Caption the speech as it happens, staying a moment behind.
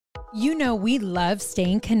You know we love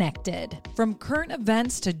staying connected. From current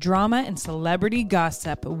events to drama and celebrity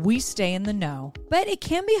gossip, we stay in the know. But it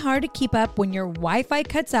can be hard to keep up when your Wi-Fi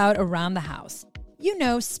cuts out around the house. You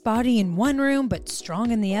know, spotty in one room but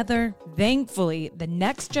strong in the other. Thankfully, the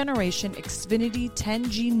next generation Xfinity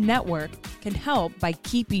 10G network can help by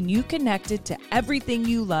keeping you connected to everything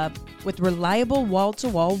you love with reliable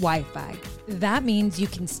wall-to-wall Wi-Fi. That means you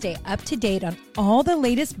can stay up to date on all the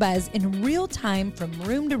latest buzz in real time from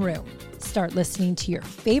room to room. Start listening to your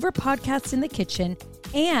favorite podcasts in the kitchen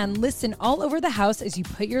and listen all over the house as you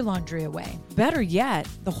put your laundry away. Better yet,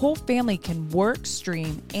 the whole family can work,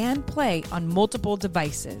 stream, and play on multiple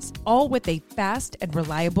devices, all with a fast and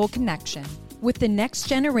reliable connection. With the next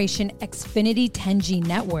generation Xfinity 10G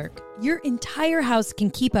network, your entire house can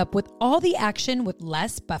keep up with all the action with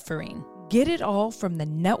less buffering. Get it all from the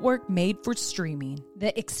network made for streaming,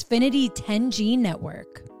 the Xfinity 10G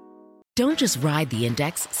network. Don't just ride the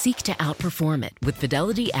index, seek to outperform it with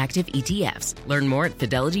Fidelity Active ETFs. Learn more at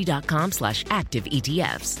fidelity.com/active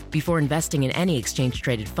ETFs. Before investing in any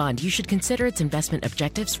exchange-traded fund, you should consider its investment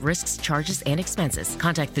objectives, risks, charges, and expenses.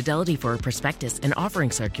 Contact Fidelity for a prospectus, an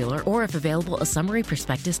offering circular, or if available, a summary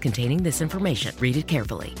prospectus containing this information. Read it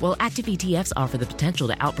carefully. While active ETFs offer the potential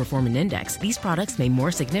to outperform an index, these products may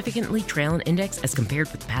more significantly trail an index as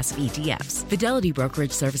compared with passive ETFs. Fidelity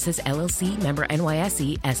Brokerage Services, LLC, member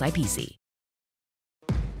NYSE, SIPC.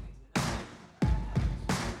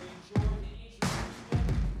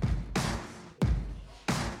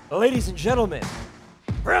 Ladies and gentlemen,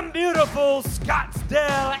 from beautiful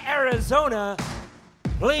Scottsdale, Arizona,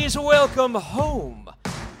 please welcome home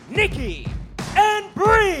Nikki and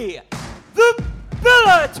Bree, the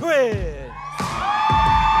Bella Twins.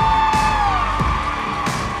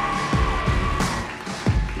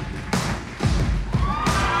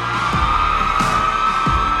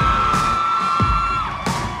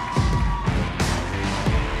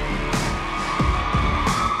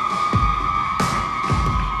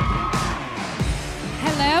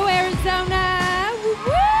 Hello, Arizona!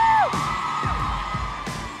 Woo-woo!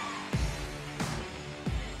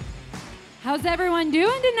 How's everyone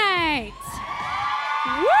doing tonight?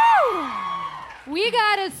 Woo! We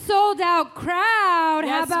got a sold-out crowd.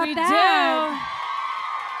 Yes, How about we that?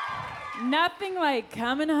 do. Nothing like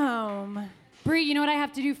coming home. Bree, you know what I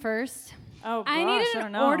have to do first? Oh, gosh, I need to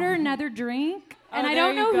don't know. order another drink, and I there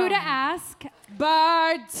don't you know who go. to ask.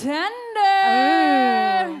 Bartender!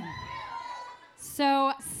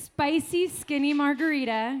 So, spicy skinny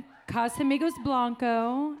margarita, Casamigos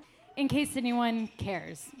Blanco, in case anyone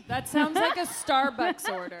cares. That sounds like a Starbucks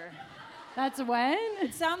order. That's what?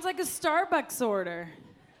 It sounds like a Starbucks order.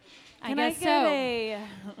 Can I guess get so. a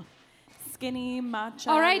skinny matcha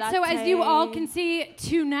All right, so as you all latte? can see,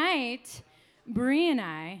 tonight, Bree and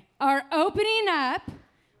I are opening up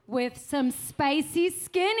with some spicy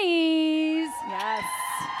skinnies. Yes.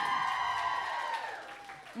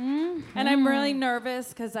 And I'm really nervous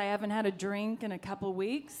because I haven't had a drink in a couple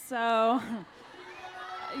weeks, so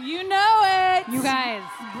you know it. You guys.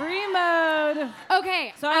 Brie mode.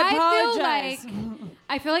 Okay, So I apologize.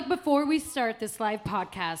 I feel like before we start this live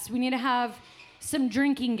podcast, we need to have some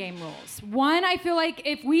drinking game rules. One, I feel like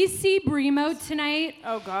if we see Brie mode tonight,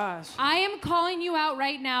 Oh gosh. I am calling you out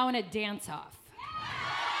right now in a dance-off.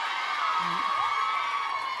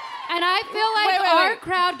 And I feel like Wait. our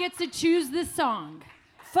crowd gets to choose this song.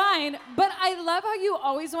 Fine, but I love how you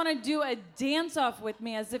always want to do a dance-off with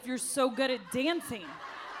me as if you're so good at dancing.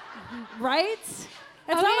 Right? It's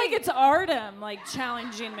not Okay. like it's Artem, like,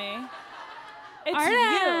 challenging me. It's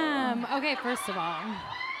Artem! Okay, first of all.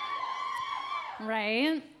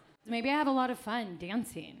 Right? Maybe I have a lot of fun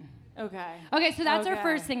dancing. you. Okay. Okay, so that's our Okay.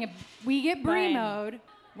 first thing. If we get Brie Fine. mode,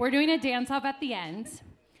 we're doing a dance-off at the end.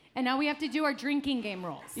 And now we have to do our drinking game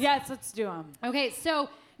rules. Yes, let's do them. Okay, so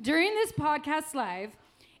during this podcast live,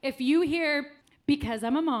 if you hear because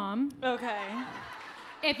I'm a mom, Okay.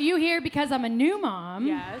 if you hear because I'm a new mom,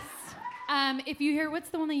 Yes. if you hear what's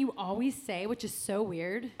the one that you always say, which is so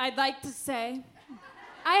weird. I'd like to say,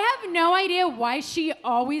 I have no idea why she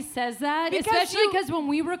always says that, Because especially you- because when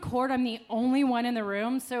we record, I'm the only one in the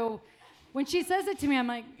room. So when she says it to me, I'm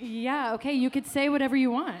like, yeah, okay, you could say whatever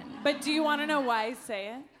you want. but do you want to know why I say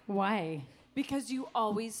it? Why? Because you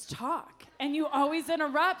always talk and you always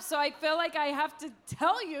interrupt, so I feel like I have to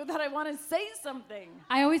tell you that I want to say something.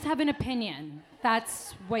 I always have an opinion.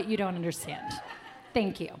 That's what you don't understand.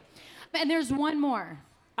 Thank you. And there's one more.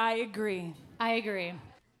 I agree. I agree.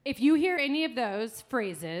 If you hear any of those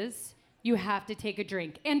phrases, you have to take a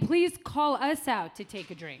drink. And please call us out to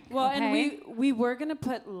take a drink. Well, okay? and we were going to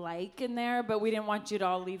put like in there, but we didn't want you to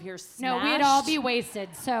all leave here smashed. No, we'd all be wasted.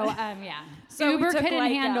 So, yeah. So we Uber took couldn't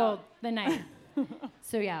like handle out. the night.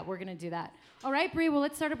 So, yeah, we're going to do that. All right, Bree, well,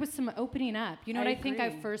 let's start up with some opening up. You know what I think I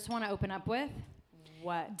agree. first want to open up with?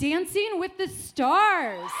 What? Dancing with the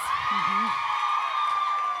Stars.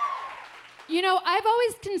 You know, I've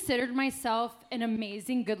always considered myself an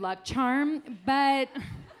amazing good luck charm, but,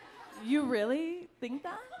 You really think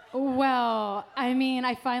that? well, I mean,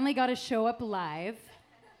 I finally got to show up live,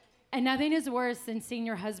 and nothing is worse than seeing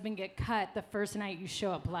your husband get cut the first night you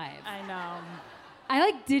show up live. I know.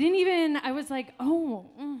 I was like, oh,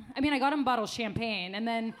 I mean, I got him a bottle of champagne, and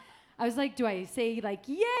then I was like, do I say, like,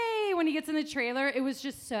 yay, when he gets in the trailer? It was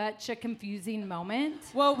just such a confusing moment.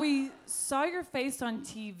 Well, we saw your face on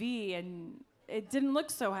TV, and it didn't look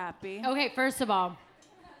so happy. Okay, first of all,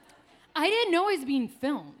 I didn't know I was being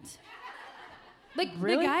filmed. Like,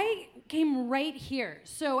 Really? the guy came right here.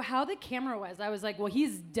 So how the camera was, I was like, well,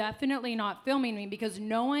 he's definitely not filming me because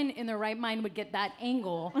no one in their right mind would get that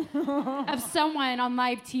angle of someone on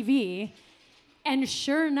live TV. And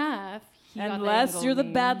sure enough, he got the Unless angle you're of the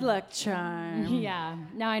me. bad luck charm. Yeah,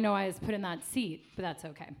 now I know I was put in that seat, but that's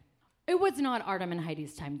okay. It was not Artem and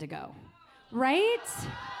Heidi's time to go, right?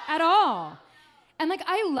 At all. And like,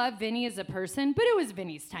 I love Vinny as a person, but it was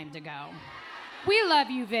Vinny's time to go. We love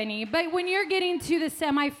you, Vinny, but when you're getting to the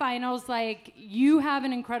semifinals, like, you have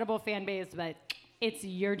an incredible fan base, but it's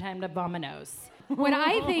your time to vominos. What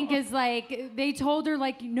I think is, like, they told her,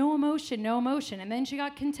 like, no emotion, and then she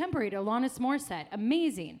got contemporary to Alanis Morissette.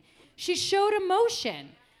 Amazing. She showed emotion.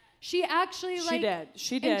 She actually, like...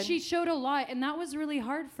 She did. And she showed a lot, and that was really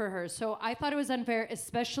hard for her. So I thought it was unfair,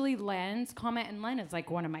 especially Len's comment, and Len is, like,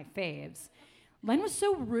 one of my faves. Len was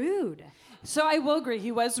so rude. So I will agree,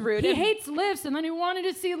 he was rude. He and- hates lifts, and then he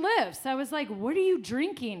wanted to see lifts. I was like, what are you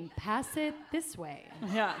drinking? Pass it this way.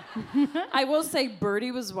 Yeah. I will say Birdie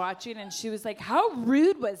was watching, and she was like, how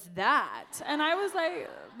rude was that? And I was like,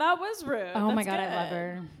 that was rude. Oh my That's God, I love good."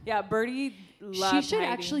 her. Yeah, Birdie loved She should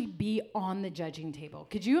Heidi. actually be on the judging table.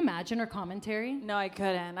 Could you imagine her commentary? No, I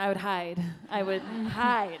couldn't. I would hide. I would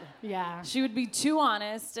hide. Yeah. She would be too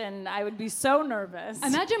honest, and I would be so nervous.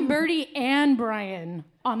 Imagine Birdie and Brian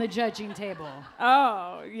on the judging table.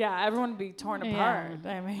 Oh, yeah, everyone would be torn Yeah. apart.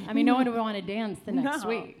 I mean, no one would want to dance the next No.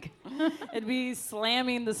 week. It'd be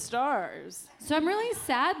slamming the stars. So I'm really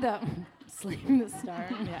sad though. Slamming the star.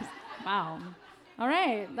 Yes. Wow. All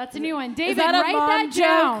right, that's a new one. David, that a write mom that joke?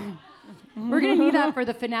 down. We're gonna need that for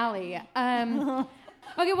the finale. Okay,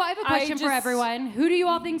 well, I have a question for just- everyone. Who do you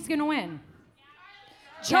all think's gonna win?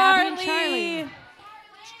 Charlie! Gabby and Charlie.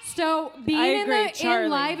 So I being agree, in Charlie.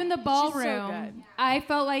 live in the She's so ballroom, good. I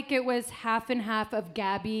felt like it was half and half of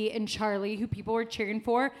Gabby and Charlie, who people were cheering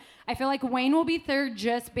for. I feel like Wayne will be third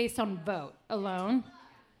just based on vote alone.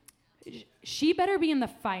 She better be in the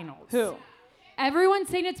finals. Who? Everyone's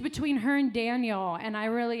saying it's between her and Daniel, and I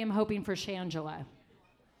really am hoping for Shangela.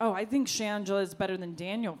 Oh, I think Shangela is better than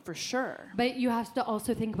Daniel for sure. But you have to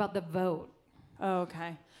also think about the vote. Oh,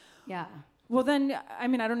 okay. Yeah. Well, then, I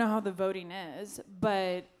mean, I don't know how the voting is,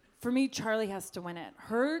 but for me, Charlie has to win it.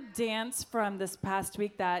 Her dance from this past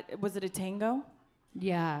week, was it a tango?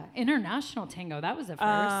 Yeah. International tango. That was a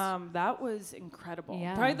first. That was incredible.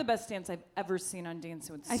 Yeah. Probably the best dance I've ever seen on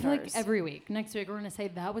Dancing with the I Stars. feel like every week. Next week, we're going to say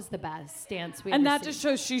that was the best dance we and ever that seen. just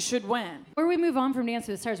shows she should win. Before we move on from Dance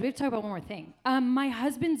with the Stars, we have to talk about one more thing. My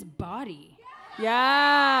husband's body.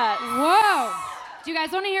 Yeah. Whoa! Do you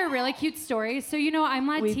guys want to hear a really cute story? So, you know, I'm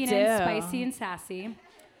We Latina and do. spicy and sassy.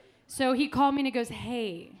 So he called me and he goes,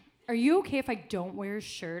 hey, are you okay if I don't wear a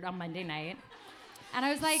shirt on Monday night? And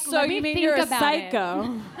I was like, So let me you mean think you're a about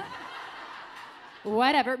psycho? it.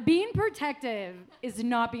 Whatever. Being protective is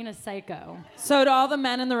not being a psycho. So to all the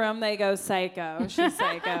men in the room, they go psycho. She's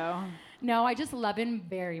psycho. No, I just love him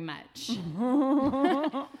very much.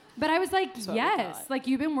 But I was like, what we yes. thought. Like,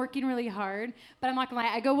 you've been working really hard. But I'm not going to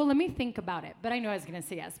lie. I go, well, let me think about it. But I knew I was going to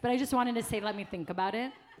say yes. But I just wanted to say, let me think about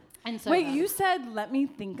it. And so Wait, you said let me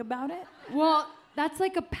think about it? Well, that's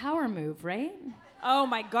like a power move, right? Oh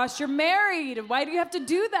my gosh, you're married. Why do you have to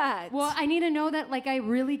do that? Well, I need to know that, like, I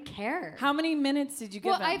really care. How many minutes did you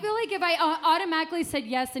give Well, him? I feel like if I automatically said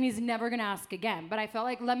yes, then he's never going to ask again. But I felt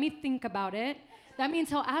like, let me think about it. That means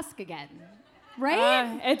he'll ask again.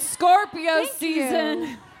 Right? It's Scorpio Thank season.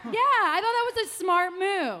 you. Yeah, I thought that was a smart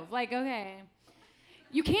move. Like, okay,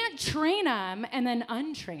 you can't train them and then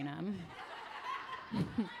untrain them.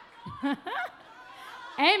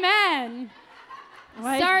 Amen.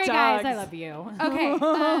 Like Sorry, guys, dogs. I love you. Okay,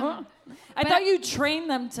 I thought you trained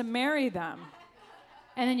them to marry them.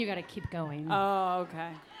 and then you got to keep going. Oh, okay.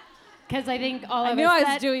 Because I think all I of knew us I was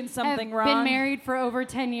that doing something have wrong. been married for over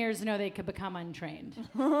 10 years know they could become untrained.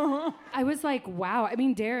 I was like, wow. I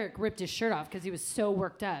mean, Derek ripped his shirt off because he was so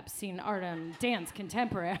worked up seeing Artem dance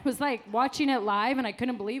contemporary. I was like watching it live, and I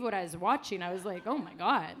couldn't believe what I was watching. I was like, oh my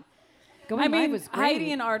God. Going live was great.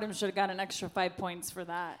 Heidi and Artem should have got an extra 5 points for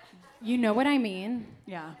that. You know what I mean?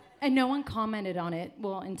 Yeah. And no one commented on it,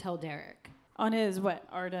 well, until Derek. On his, what,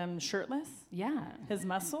 Artem shirtless? Yeah. His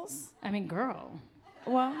muscles? I mean, girl.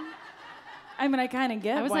 Well, I mean, I kind of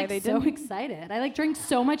get I was why like they so didn't. excited. I like drank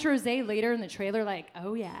so much rosé later in the trailer, like,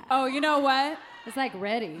 oh yeah. Oh, you know what? It's like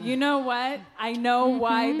ready. You know what? I know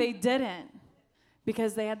why they didn't.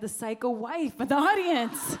 Because they had the psycho wife in the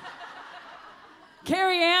audience.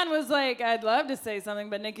 Carrie Ann was like, I'd love to say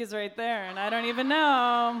something, but Nikki's right there, and I don't even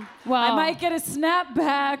know. Well, I might get a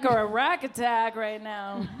snapback or a rack attack right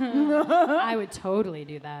now. I would totally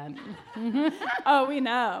do that. Oh, we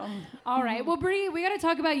know. All right. Well, Brie, we got to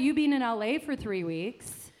talk about you being in LA for 3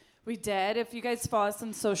 weeks. We did. If you guys follow us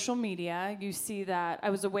on social media, you see that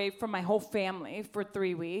I was away from my whole family for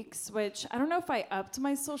 3 weeks, which I don't know if I upped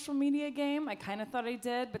my social media game. I kind of thought I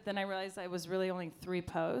did, but then I realized I was really only 3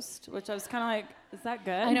 posts, which I was kind of like, is that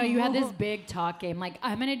good? I know you had this big talk game. Like,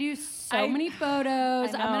 I'm going to do so many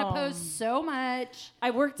photos. I'm going to post so much.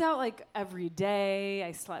 I worked out like every day.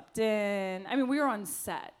 I slept in. I mean, we were on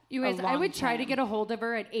set. You guys, I would try to get a hold of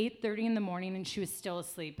her at 8:30 in the morning, and she was still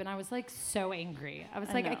asleep. And I was like so angry. I was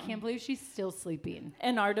like, I can't believe she's still sleeping.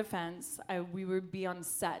 In our defense, we would be on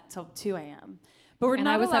set till 2 a.m. But we're And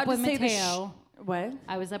not I was allowed up with to say Mateo. What?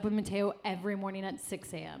 I was up with Mateo every morning at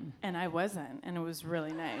 6 a.m. And I wasn't, and it was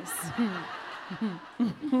really nice.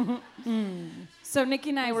 So Nikki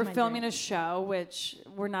and I were filming a show, which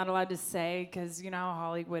we're not allowed to say because you know how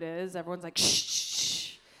Hollywood is. Everyone's like, shh, shh,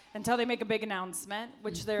 shh, until they make a big announcement,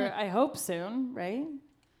 which they're, I hope soon, right?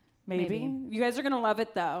 Maybe. You guys are going to love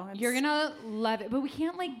it, though. You're going to love it. But we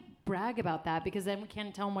can't, like, brag about that because then we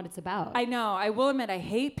can't tell them what it's about. I know. I will admit, I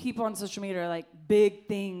hate people on social media who are like, big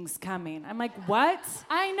things coming. I'm like, what?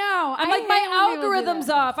 I know. I'm like, my algorithm's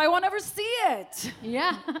off. I won't ever see it.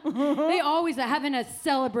 Yeah. They always are having a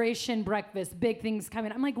celebration breakfast, big things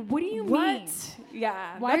coming. I'm like, what do you mean?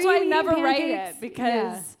 Yeah. Why That's are why you I eating never write pancakes? it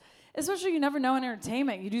because... Especially you never know in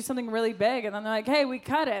entertainment. You do something really big, and then they're like, hey, we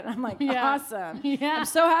cut it. I'm like, awesome. Yeah. I'm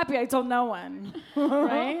so happy I told no one.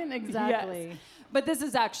 Right? Exactly. Yes. But this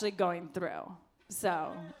is actually going through.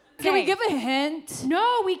 So, can we give a hint?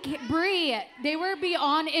 No, we can't. Brie, they were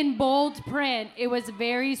beyond in bold print. It was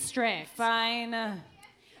very strict. Fine.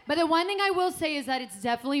 But the one thing I will say is that it's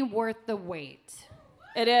definitely worth the wait.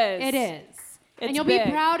 It is. It is. And you'll big.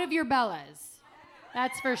 be proud of your Bellas.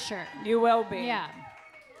 That's for sure. You will be. Yeah.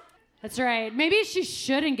 That's right. Maybe she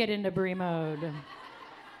shouldn't get into Brie mode.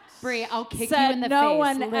 Brie, I'll kick you in the no face.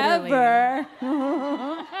 one literally. ever.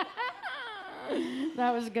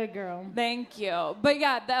 That was a good girl. Thank you. But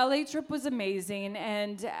yeah, the LA trip was amazing.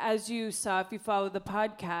 And as you saw, if you followed the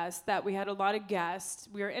podcast, that we had a lot of guests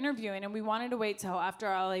we were interviewing, and we wanted to wait till after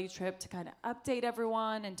our LA trip to kind of update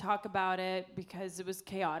everyone and talk about it because it was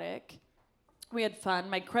chaotic. We had fun.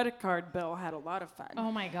 My credit card bill had a lot of fun. Oh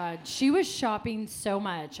my God. She was shopping so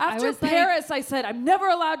much. After I was Paris, I said, I'm never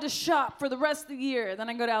allowed to shop for the rest of the year. Then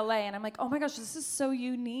I go to LA and I'm like, oh my gosh, this is so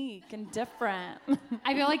unique and different.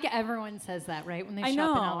 I feel like everyone says that, right? When they I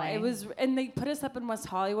shop know. in LA. It was, and they put us up in West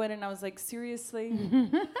Hollywood, and I was like, seriously?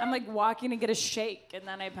 I'm like walking to get a shake, and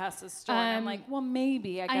then I pass the store, and I'm like, well,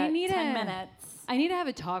 maybe I got 10 minutes. I need to have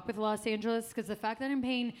a talk with Los Angeles because the fact that I'm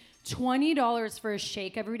paying $20 for a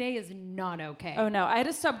shake every day is not okay. Oh no, I had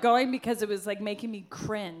to stop going because it was like making me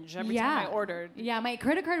cringe every time I ordered. Yeah, my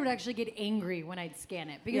credit card would actually get angry when I'd scan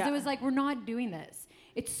it because it was like, we're not doing this.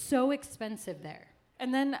 It's so expensive there.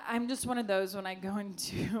 And then I'm just one of those when I go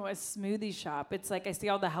into a smoothie shop, it's like I see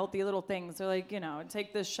all the healthy little things. They're like, you know,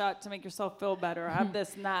 take this shot to make yourself feel better, or have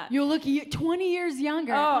this and that. You'll look 20 years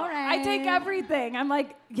younger. Oh, All right. I take everything. I'm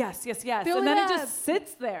like, yes, yes, yes. Fill and it then up. it just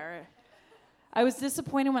sits there. I was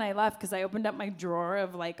disappointed when I left because I opened up my drawer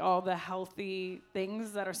of like all the healthy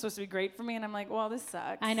things that are supposed to be great for me, and I'm like, well, this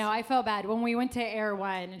sucks. I know. I felt bad when we went to Air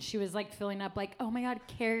One and she was like filling up like, oh my God,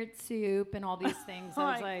 carrot soup and all these things.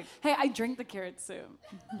 I was like, hey, I drink the carrot soup.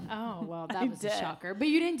 oh, well, that I was a did. shocker. But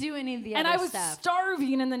you didn't do any of the And other I was stuff.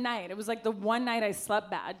 starving in the night. It was like the one night I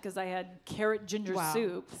slept bad because I had carrot ginger Wow.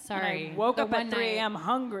 soup. Sorry. And I woke The up at one 3 night. a.m.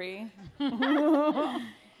 hungry.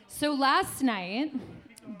 So last night,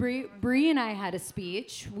 Brie and I had a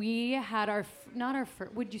speech. We had our, not our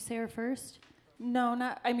first, would you say our first? No,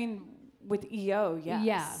 not, I mean, with EO, yes.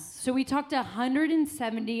 Yeah. So we talked to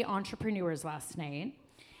 170 entrepreneurs last night.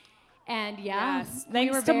 And yeah, Yes. we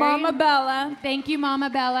Thanks were to Mama Bella. Thank you, Mama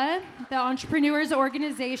Bella, the Entrepreneurs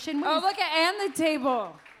Organization. Oh, look at and the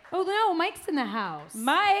table. Oh no, Mike's in the house.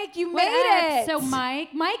 Mike, you Wait made up. it. So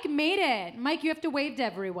Mike made it. Mike, you have to wave to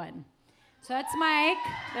everyone. So that's Mike.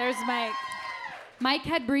 There's Mike. Mike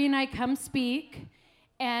had Bree and I come speak,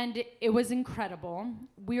 and it was incredible.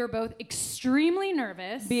 We were both extremely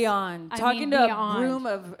nervous. Beyond. Talking to a room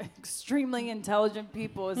of extremely intelligent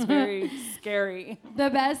people is very scary. The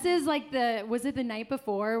best is like was it the night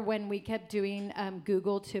before when we kept doing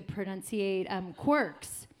Google to pronunciate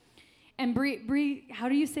quirks? And Bree, how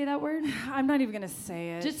do you say that word? I'm not even going to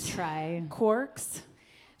say it. Just try. Quarks.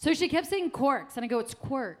 So she kept saying quarks, and I go, it's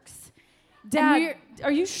quirks. Dad,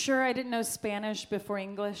 are you sure I didn't know Spanish before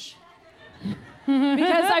English?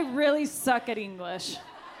 Because I really suck at English.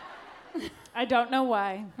 I don't know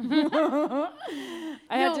why.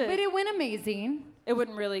 But it went amazing. It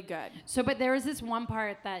went really good. So, but there was this one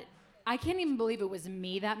part that I can't even believe it was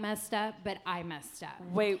me that messed up, but I messed up.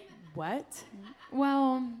 Wait, what?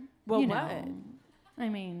 Well, you know, what? I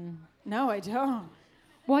mean, No, I don't.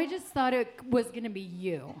 well, I just thought it was going to be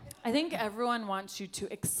you. I think everyone wants you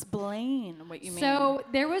to explain what you mean. So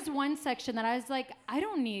there was one section that I was like, I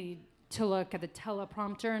don't need to look at the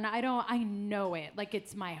teleprompter, and I know it, like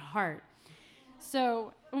it's my heart.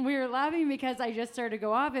 So we were laughing because I just started to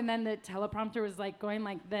go off, and then the teleprompter was like going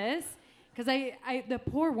like this, because the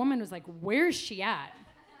poor woman was like, where's she at?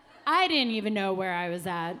 I didn't even know where I was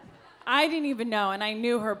at. I didn't even know, and I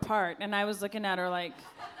knew her part, and I was looking at her like...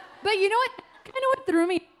 But you know what? Kind of what threw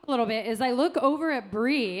me a little bit is I look over at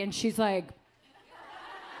Bree, and she's like...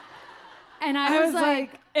 And I was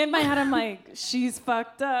like... In my head, I'm like, she's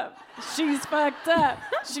fucked up. She's fucked up.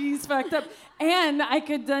 She's fucked up. And I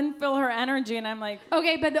could then feel her energy, and I'm like...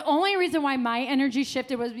 Okay, but the only reason why my energy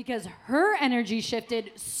shifted was because her energy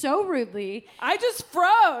shifted so rudely. I just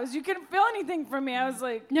froze. You couldn't feel anything from me. I was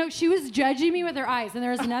like... No, she was judging me with her eyes, and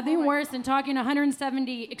there was nothing worse than talking to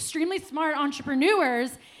 170 extremely smart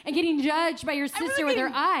entrepreneurs and getting judged by your sister with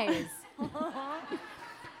her eyes.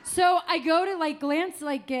 So I go to like glance,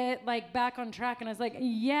 like get like back on track, and I was like,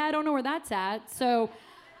 yeah, I don't know where that's at. So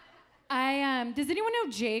I does anyone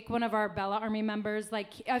know Jake, one of our Bella Army members, like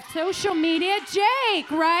social media?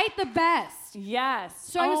 Jake, right? The best.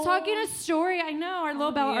 Yes. So I was talking a story. I know, our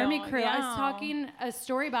little Bella yeah, Army crew. I yeah. was talking a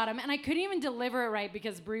story about him, and I couldn't even deliver it right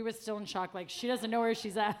because Bree was still in shock. Like, she doesn't know where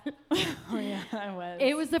she's at. Oh, yeah, I was.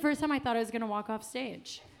 It was the first time I thought I was going to walk off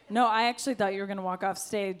stage. No, I actually thought you were going to walk off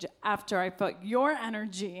stage after I felt your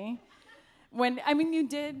energy. You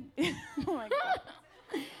did. Oh, my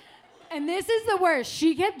God. And this is the worst.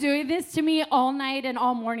 She kept doing this to me all night and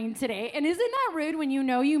all morning today. And isn't that rude when you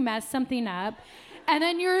know you messed something up? And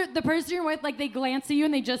then the person you're with, like, they glance at you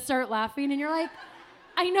and they just start laughing. And you're like,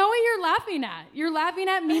 I know what you're laughing at. You're laughing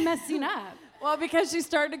at me messing up. Well, because she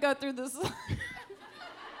started to go through this.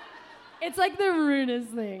 It's like the rudest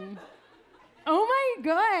thing. Oh, my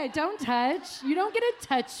God. Don't touch. You don't get to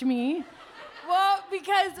touch me. Well,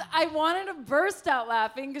 because I wanted to burst out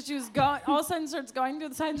laughing because she was going, all of a sudden starts going through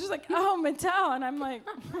the sign. She's like, oh, Mattel. And I'm like,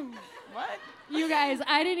 what? You guys,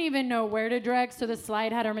 I didn't even know where to direct, so the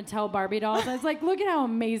slide had our Mattel Barbie dolls. I was like, look at how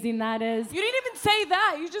amazing that is. You didn't even say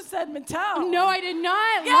that. You just said Mattel. No, I did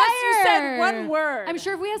not. Yes, Liar. you said one word. I'm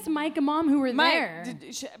sure if we asked Mike and Mom who were there.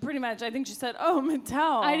 Pretty much. I think she said, oh,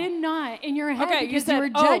 Mattel. I did not. In your head, Okay, you because said, you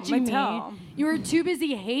were "Oh, judging Mattel." me. You were too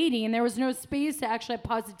busy hating. There was no space to actually have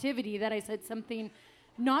positivity that I said something,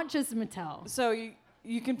 not just Mattel. So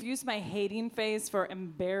you confused my hating face for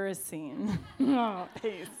embarrassing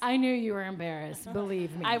face. I knew you were embarrassed,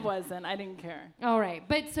 believe me. I wasn't. I didn't care. All right.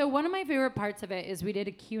 But so one of my favorite parts of it is we did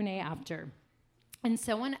a Q&A after. And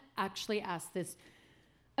someone actually asked this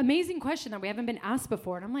amazing question that we haven't been asked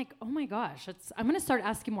before. And I'm like, oh my gosh, I'm going to start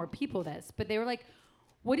asking more people this. But they were like,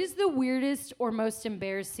 what is the weirdest or most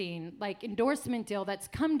embarrassing like endorsement deal that's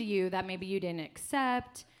come to you that maybe you didn't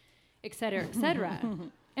accept, et cetera, et cetera?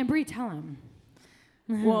 And Bree, tell him.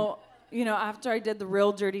 Well, after I did the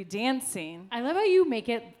Real Dirty Dancing. I love how you make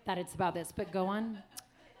it that it's about this, but go on.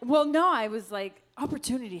 Well, no, I was like,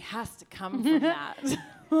 opportunity has to come from that.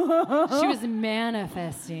 She was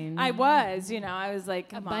manifesting. I was, I was like,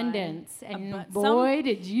 come abundance. on. And boy,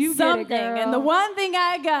 did you something. get it, girl. And the one thing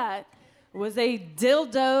I got was a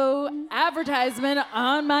dildo advertisement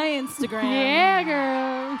on my Instagram. Yeah,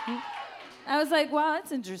 girl. I was like, wow,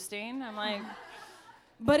 that's interesting. I'm like,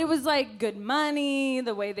 but it was like good money,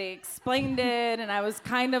 the way they explained it. And I was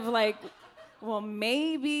kind of like, well,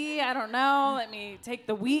 maybe, I don't know. Let me take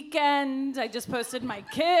the weekend. I just posted my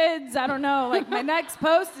kids. I don't know. Like my next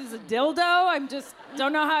post is a dildo.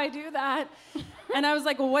 Don't know how I do that. And I was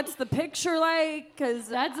like, well, what's the picture like? Because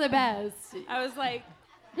That's the best. I was like,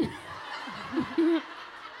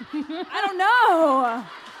 I don't know.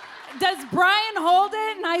 Does Brian hold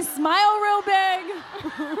it and I smile real big?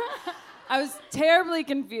 I was terribly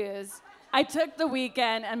confused. I took the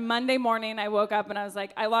weekend, and Monday morning I woke up and I was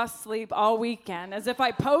like, I lost sleep all weekend, as if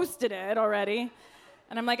I posted it already.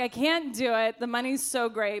 And I'm like, I can't do it. The money's so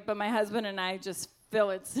great, but my husband and I just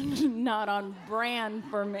feel it's not on brand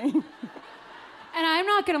for me. And I'm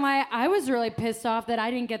not gonna lie, I was really pissed off that I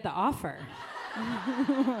didn't get the offer.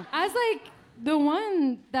 I was like, the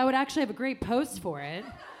one that would actually have a great post for it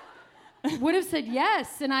would have said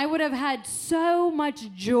yes, and I would have had so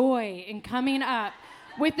much joy in coming up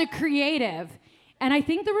with the creative. And I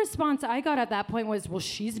think the response I got at that point was, well,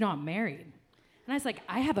 she's not married. And I was like,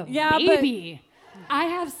 I have a baby. I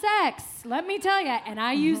have sex, let me tell you, and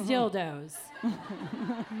I use dildos.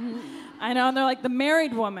 I know, and they're like the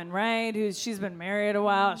married woman, right? She's been married a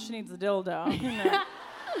while, she needs a dildo. You know?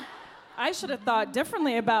 I should have thought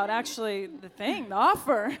differently about actually the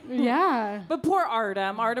offer. Yeah. But poor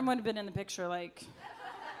Artem. Artem would have been in the picture like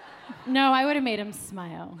No, I would have made him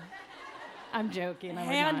smile. I'm joking. I would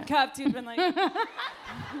not. handcuffed. He'd been like,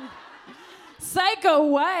 psycho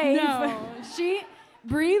wife. No,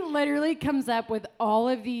 Brie literally comes up with all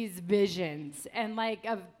of these visions, and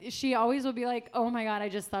she always will be like, oh my God, I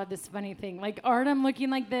just thought this funny thing. Like, Artem looking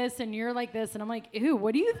like this, and you're like this, and I'm like, ew,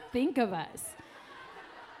 what do you think of us?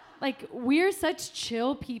 Like, we're such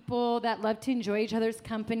chill people that love to enjoy each other's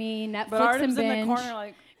company, Netflix But Artem's and binge. in the corner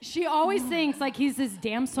like, She always thinks like he's this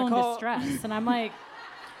damsel in Nicole. distress, and I'm like,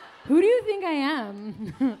 who do you think I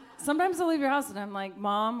am? sometimes I leave your house and I'm like,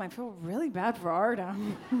 Mom, I feel really bad for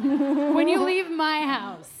Artem. When you leave my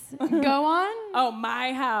house, go on. Oh,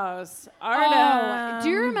 my house. Artem. Oh, do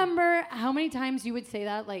you remember how many times you would say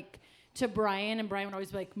that, like, to Brian, and Brian would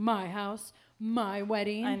always be like, my house, my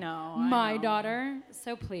wedding. I know. My daughter.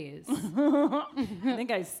 So please. I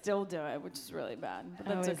think I still do it, which is really bad. But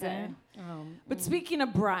that's is okay. it? Oh. But speaking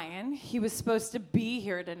of Brian, he was supposed to be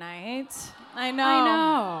here tonight. I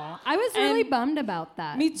know. I was really And bummed about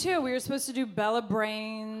that. Me too. We were supposed to do Bella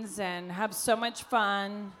Brains and have so much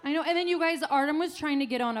fun. I know. And then you guys, Artem was trying to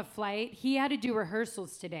get on a flight. He had to do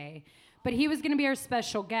rehearsals today, but he was going to be our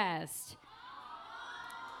special guest.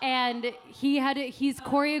 And he's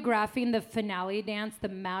choreographing the finale dance, the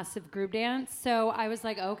massive group dance. So I was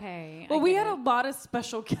like, okay. Well, we had a lot of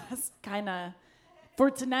special guests kind of for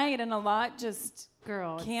tonight, and a lot just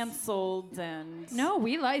canceled. And no,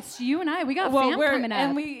 it's you and I. We got fam coming up.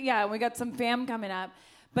 And we got some fam coming up.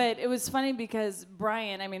 But it was funny because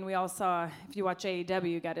Brian, I mean, we all saw, if you watch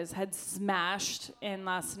AEW, got his head smashed in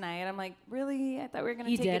last night. I'm like, really? I thought we were going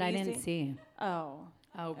to take it easy. I didn't see. Oh,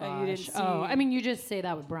 gosh. you didn't see. Oh, I mean, you just say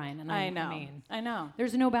that with Brian, and I know.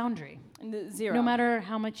 There's no boundary. Zero. No matter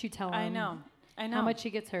how much you tell him. I know. How much he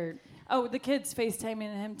gets hurt. Oh, the kids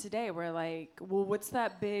FaceTiming him today were like, well, what's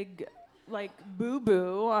that big, like,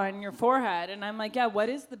 boo-boo on your forehead? And I'm like, yeah, what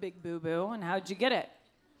is the big boo-boo, and how'd you get it?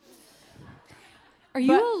 Are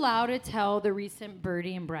you allowed to tell the recent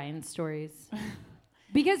Birdie and Brian stories?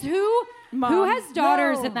 Because who has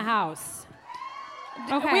daughters in the house?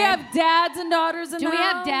 Okay. We have dads and daughters in the house. Do we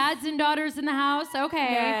have dads and daughters in the house?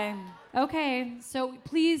 Okay. Yeah. Okay. So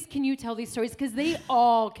please, can you tell these stories? Because they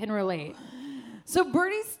all can relate. So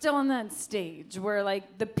Birdie's still on that stage where,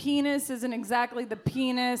 like, the penis isn't exactly the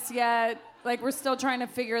penis yet. Like, we're still trying to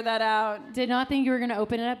figure that out. Did not think you were going to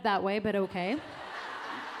open it up that way, but okay.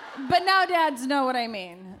 But now dads know what I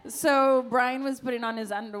mean. So Brian was putting on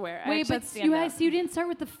his underwear. Wait, but you didn't start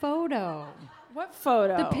with the photo. What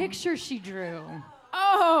photo? The picture she drew.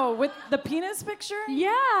 Oh, with the penis picture?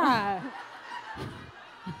 Yeah.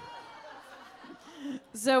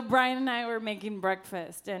 So Brian and I were making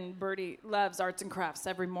breakfast, and Birdie loves arts and crafts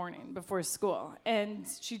every morning before school. And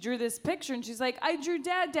she drew this picture, and she's like, I drew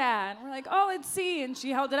Dad. And we're like, oh, let's see. And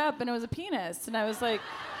she held it up, and it was a penis. And I was like,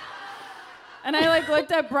 and I like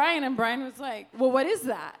looked at Brian, and Brian was like, well, what is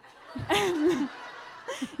that? And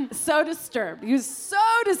so disturbed. He was so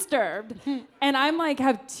disturbed. And I'm like,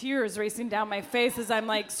 have tears racing down my face as I'm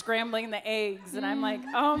like scrambling the eggs. And I'm like,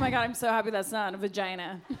 oh my God, I'm so happy that's not a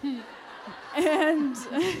vagina. And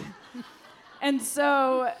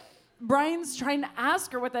so Brian's trying to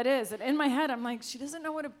ask her what that is. And in my head, I'm like, she doesn't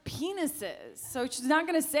know what a penis is. So she's not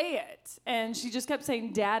going to say it. And she just kept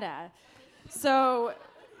saying dada. So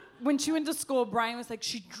when she went to school, Brian was like,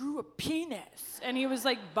 she drew a penis. And he was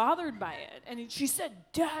like bothered by it. And she said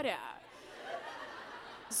dada.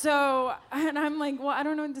 So, and I'm like, well, I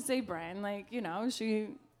don't know what to say, Brian. Like, you know,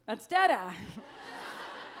 that's dada.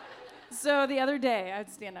 So the other day,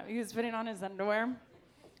 I'd stand up. He was putting on his underwear.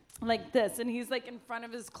 like this, and he's like in front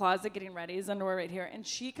of his closet getting ready, his underwear right here, and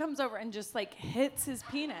she comes over and just like hits his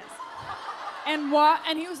penis.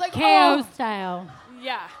 And he was like, KO style.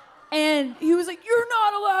 Yeah. And he was like, you're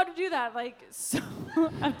not allowed to do that. Like, so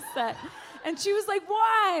upset. And she was like,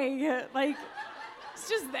 why? Like, it's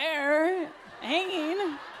just there,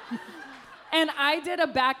 hanging. And I did a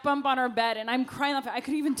back bump on our bed, and I'm crying laughing. I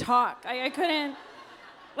couldn't even talk. I couldn't,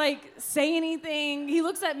 like, say anything. He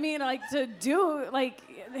looks at me and like to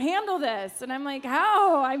handle this. And I'm like,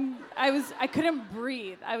 how? I couldn't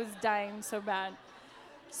breathe. I was dying so bad.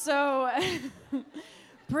 So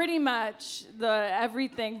pretty much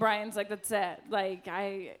everything, Brian's like, that's it. Like,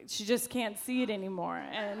 she just can't see it anymore.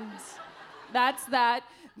 And that's that.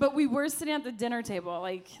 But we were sitting at the dinner table,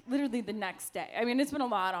 like, literally the next day. I mean, it's been a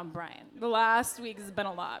lot on Brian. The last week has been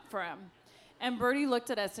a lot for him. And Birdie looked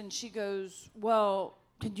at us and she goes, well,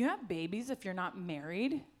 can you have babies if you're not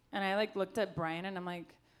married? And I, like, looked at Brian and I'm like,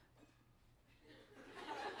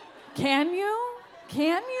 can you?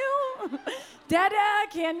 Can you? Dada,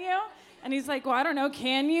 can you? And he's like, well, I don't know,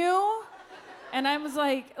 can you? And I was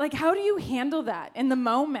like, how do you handle that in the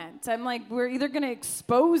moment? I'm like, we're either going to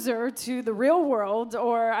expose her to the real world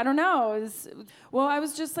or I don't know. Well, I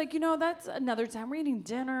was just like, that's another time. We're eating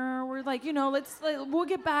dinner. We're like, we'll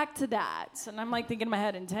get back to that. And I'm like thinking in my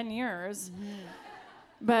head in 10 years. Mm-hmm.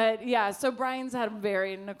 But yeah, so Brian's had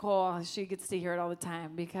Nicole, she gets to hear it all the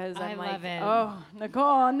time because I'm like, love it. Oh,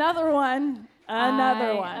 Nicole, another one.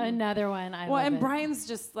 Another one. I love it. Brian's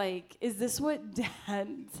just like, is this what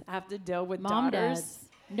dads have to deal with mom daughters? Dads.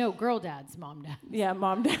 No, girl dads, mom dads. Yeah,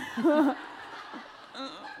 mom dad.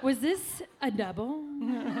 Was this a double?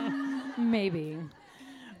 Maybe.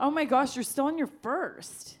 Oh my gosh, you're still on your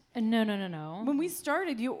first. No. When we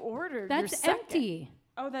started, you ordered That's your second. Empty.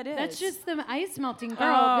 Oh, that is? That's just the ice melting.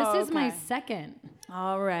 Girl, this is my second.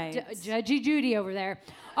 All right. Judgy Judy over there.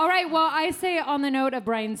 All right, well, I say on the note of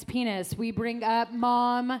Brian's penis, we bring up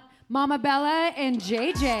Mama Bella and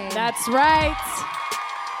JJ. That's right.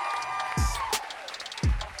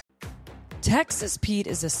 Texas Pete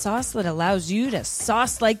is a sauce that allows you to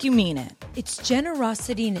sauce like you mean it. It's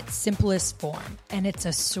generosity in its simplest form, and it's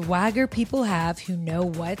a swagger people have who know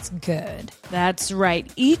what's good. That's right.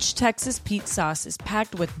 Each Texas Pete sauce is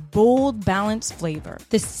packed with bold, balanced flavor.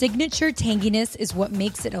 The signature tanginess is what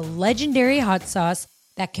makes it a legendary hot sauce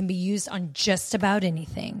that can be used on just about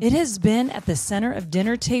anything. It has been at the center of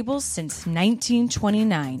dinner tables since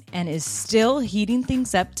 1929 and is still heating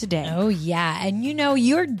things up today. Oh yeah, and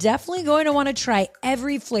you're definitely going to want to try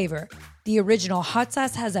every flavor. The original hot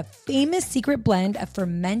sauce has a famous secret blend of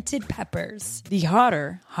fermented peppers. The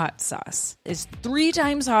hotter hot sauce is 3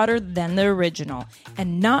 times hotter than the original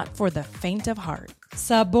and not for the faint of heart.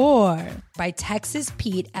 Sabor by Texas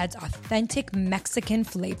Pete adds authentic Mexican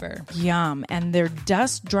flavor. Yum, and their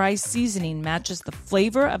dust dry seasoning matches the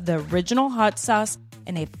flavor of the original hot sauce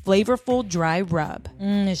in a flavorful dry rub.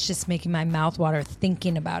 It's just making my mouth water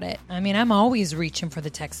thinking about it. I mean, I'm always reaching for the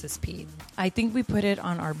Texas Pete. I think we put it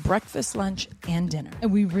on our breakfast, lunch, and dinner.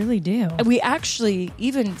 We really do. We actually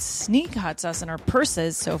even sneak hot sauce in our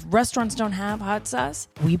purses, so if restaurants don't have hot sauce,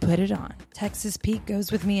 we put it on. Texas Pete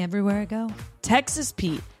goes with me everywhere I go. Texas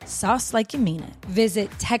Pete, sauce like you mean it. Visit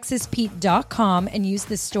TexasPete.com and use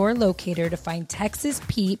the store locator to find Texas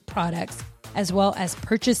Pete products, as well as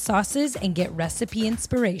purchase sauces and get recipe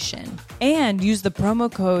inspiration. And use the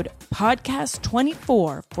promo code podcast24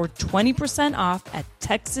 for 20% off at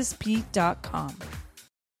TexasPete.com.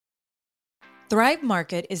 Thrive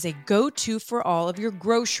Market is a go-to for all of your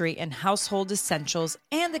grocery and household essentials,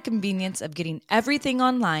 and the convenience of getting everything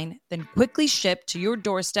online, then quickly shipped to your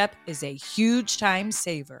doorstep is a huge time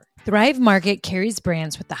saver. Thrive Market carries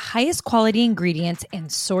brands with the highest quality ingredients and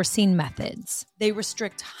sourcing methods. They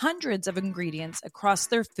restrict hundreds of ingredients across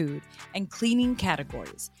their food and cleaning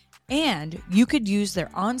categories, and you could use their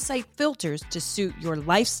on-site filters to suit your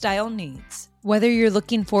lifestyle needs. Whether you're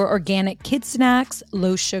looking for organic kid snacks,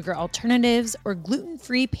 low-sugar alternatives, or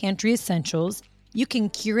gluten-free pantry essentials, you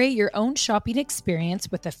can curate your own shopping experience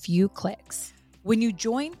with a few clicks. When you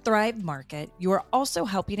join Thrive Market, you are also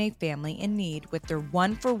helping a family in need with their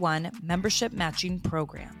 1-for-1 membership matching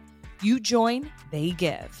program. You join, they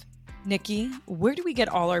give. Nikki, where do we get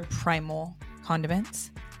all our primal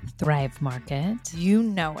condiments? Thrive Market. You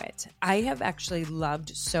know it. I have actually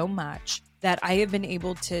loved so much that I have been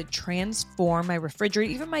able to transform my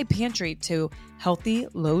refrigerator, even my pantry, to healthy,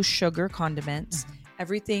 low-sugar condiments.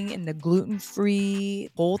 Everything in the gluten-free,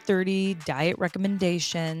 Whole30 diet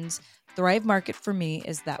recommendations. Thrive Market for me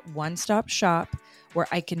is that one-stop shop where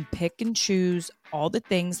I can pick and choose all the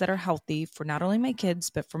things that are healthy for not only my kids,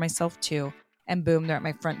 but for myself too. And boom, they're at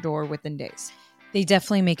my front door within days. They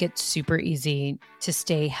definitely make it super easy to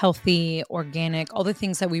stay healthy, organic, all the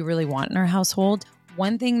things that we really want in our household.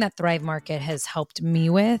 One thing that Thrive Market has helped me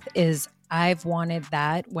with is I've wanted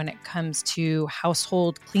that when it comes to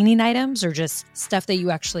household cleaning items or just stuff that you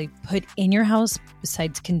actually put in your house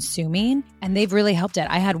besides consuming. And they've really helped it.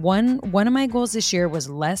 I had one of my goals this year was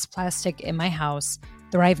less plastic in my house.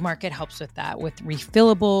 Thrive Market helps with that, with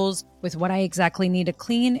refillables, with what I exactly need to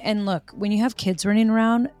clean. And look, when you have kids running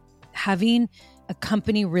around, having a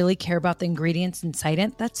company really care about the ingredients inside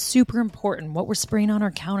it, that's super important. What we're spraying on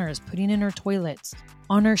our counters, putting in our toilets,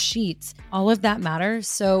 on our sheets, all of that matters.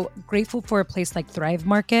 So grateful for a place like Thrive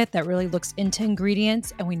Market that really looks into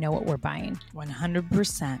ingredients and we know what we're buying.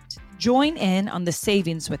 100%. Join in on the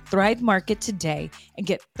savings with Thrive Market today and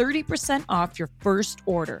get 30% off your first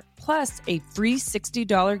order, plus a free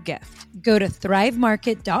 $60 gift. Go to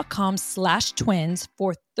thrivemarket.com/twins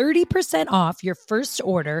for 30% off your first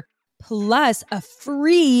order, plus a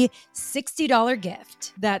free $60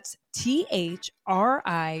 gift. That's THRIVE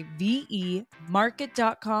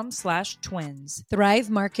market.com/twins.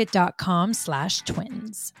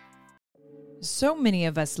 thrivemarket.com/twins. So many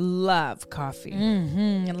of us love coffee.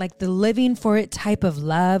 Like the living for it type of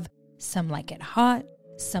love. Some like it hot,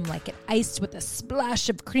 some like it iced with a splash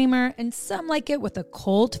of creamer, and some like it with a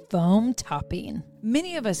cold foam topping.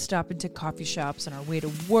 Many of us stop into coffee shops on our way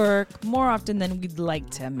to work more often than we'd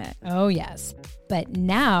like to admit. Oh, yes. But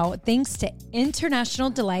now, thanks to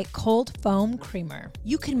International Delight Cold Foam Creamer,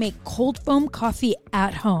 you can make cold foam coffee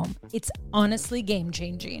at home. It's honestly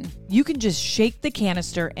game-changing. You can just shake the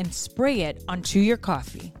canister and spray it onto your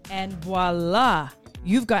coffee. And voila!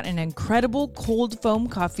 You've got an incredible cold foam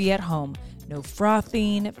coffee at home. No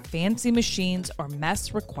frothing, fancy machines, or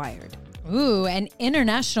mess required. Ooh, and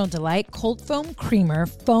International Delight Cold Foam Creamer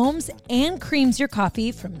foams and creams your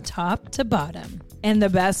coffee from top to bottom. And the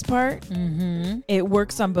best part? It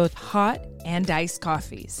works on both hot and iced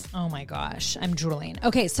coffees. Oh my gosh, I'm drooling.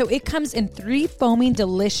 Okay, so it comes in 3 foaming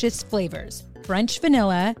delicious flavors: French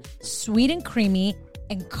vanilla, sweet and creamy,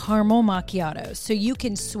 and caramel macchiato. So you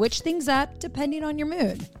can switch things up depending on your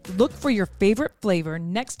mood. Look for your favorite flavor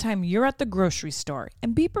next time you're at the grocery store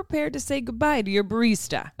and be prepared to say goodbye to your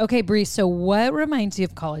barista. Okay, Bree, so what reminds you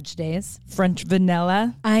of college days? French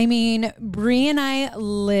vanilla. I mean, Bree and I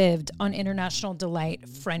lived on International Delight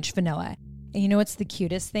French vanilla. And you know what's the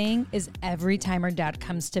cutest thing is every time our dad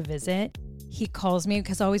comes to visit, he calls me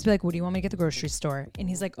because I always be like, what do you want me to get at the grocery store? And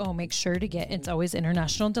he's like, oh, make sure to get, it's always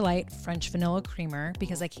International Delight French vanilla creamer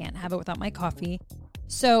because I can't have it without my coffee.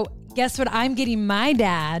 So guess what I'm getting my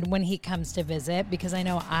dad when he comes to visit because I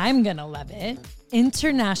know I'm going to love it.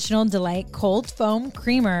 International Delight Cold Foam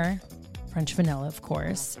Creamer. French vanilla, of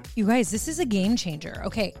course. You guys, this is a game changer.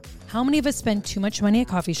 Okay, how many of us spend too much money at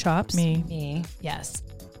coffee shops? Me, yes.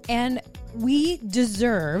 And we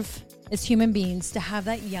deserve, as human beings, to have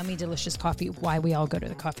that yummy, delicious coffee. Why we all go to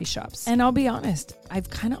the coffee shops. And I'll be honest, I've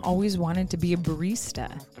kind of always wanted to be a barista.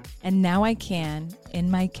 And now I can in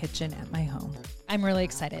my kitchen at my home. I'm really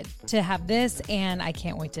excited to have this, and I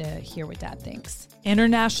can't wait to hear what Dad thinks.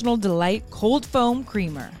 International Delight Cold Foam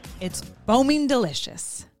Creamer. It's foaming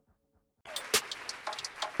delicious.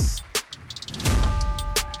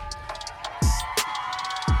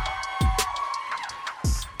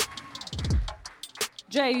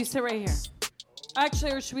 Jay, you sit right here.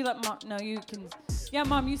 Actually, or should we let Mom? No, you can. Yeah,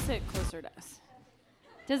 Mom, you sit closer to us.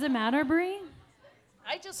 Does it matter, Bree?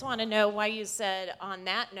 I just want to know why you said on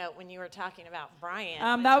that note when you were talking about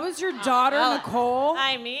Brian. That was your daughter, Nicole.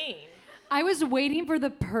 I mean. I was waiting for the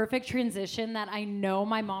perfect transition that I know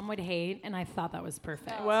my mom would hate, and I thought that was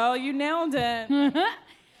perfect. Well, you nailed it.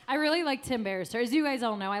 I really like to embarrass her. As you guys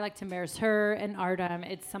all know, I like to embarrass her and Artem.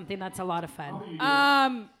 It's something that's a lot of fun.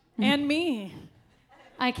 And me.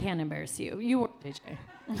 I can't embarrass you. You were, JJ.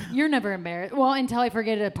 You're never embarrassed. Well, until I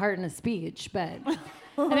forget a part in a speech, but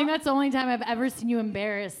I think that's the only time I've ever seen you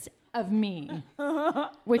embarrassed of me,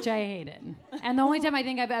 which I hated. And the only time I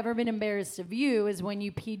think I've ever been embarrassed of you is when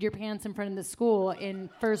you peed your pants in front of the school in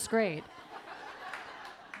first grade.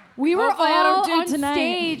 We were Hopefully I all don't do on tonight.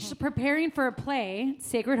 stage preparing for a play,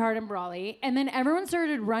 Sacred Heart and Brawley, and then everyone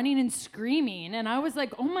started running and screaming, and I was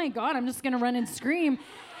like, oh my God, I'm just gonna run and scream.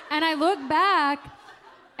 And I look back,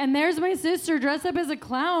 and there's my sister dressed up as a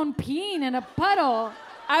clown peeing in a puddle.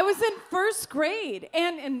 I was in first grade,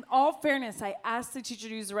 and in all fairness, I asked the teacher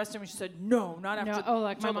to use the restroom, and she said, no, not after No, oh, look,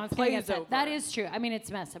 my until the mom's play gonna is get over. that. That is true. I mean,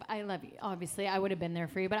 it's messed up. I love you. Obviously, I would have been there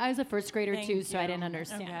for you, but I was a first grader Thank too, so I you. didn't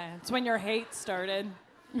understand. Okay. It's when your hate started.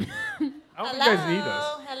 I don't think you guys need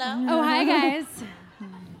us. Hello. Oh, hi, guys.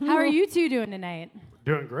 How are you two doing tonight?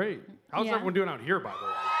 Doing great. How's Yeah. everyone doing out here, by the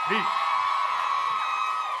way? Neat.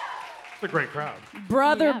 It's a great crowd.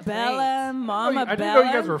 Brother Yeah, Bella, Mama I didn't Bella.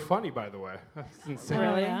 know you guys were funny, by the way. That's insane.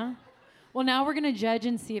 Really? Yeah. Well, now we're gonna judge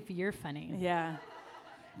and see if you're funny. Yeah.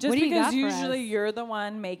 Just What do you because got for usually us? you're the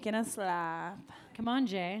one making us laugh. Come on,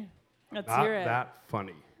 Jay. Let's Not hear it. that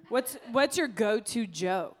funny. What's your go-to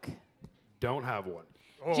joke? Don't have one.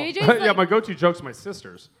 Oh. JJ's yeah, like- my go-to joke's my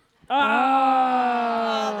sisters. Oh,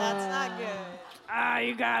 that's not good. Ah,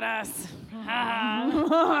 you got us.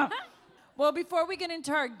 Well, before we get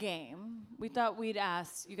into our game, we thought we'd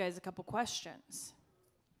ask you guys a couple questions.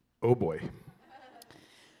 Oh boy.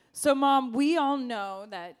 So, Mom, we all know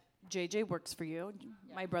that JJ works for you.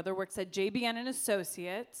 My brother works at JBN and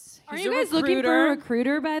Associates. Are He's you a guys looking for a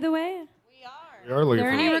recruiter, by the way? We are. You are looking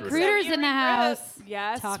There are for any a recruiters So in the you house?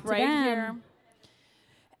 Yes, Talk to right them. here.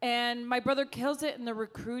 And my brother kills it in the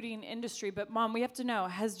recruiting industry. But, Mom, we have to know,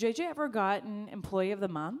 has JJ ever gotten Employee of the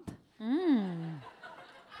Month?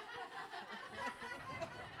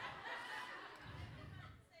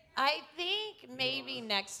 I think maybe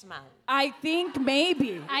next month. I think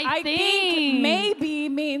maybe. I think. maybe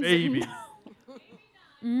means Baby.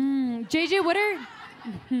 JJ, what are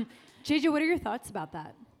JJ? What are your thoughts about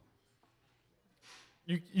that?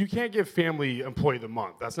 You can't give family employee of the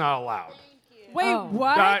month. That's not allowed. Wait, Oh.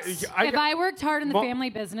 what? If I worked hard in the Mo- family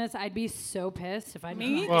business, I'd be so pissed if I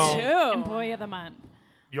Me Well- too. Employee of the month.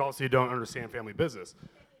 You also don't understand family business.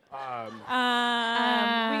 We I'd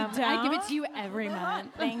give it don't? to you every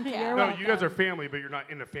month. Thank you. No, you guys are family, but you're not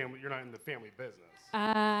in the family. You're not in the family business. Yeah,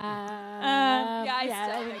 I yeah,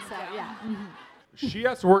 still I think think so. so. Yeah. She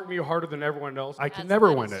has to work me harder than everyone else. I can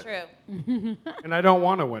never win it, True. and I don't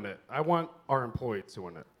want to win it. I want our employees to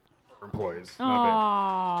win it. Our employees,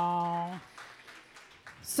 not Aww.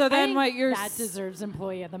 So I then think what you're... that deserves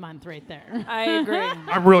employee of the month right there. I agree. me.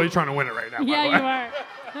 I'm really trying to win it right now. by the yeah, way. you are.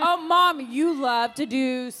 Oh, Mom, you love to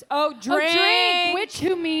do... drink. Oh, drink. Which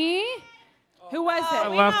who me? Who was Oh,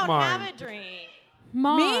 it? we left don't mine. have a drink.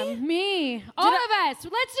 Mom. Me. All of us.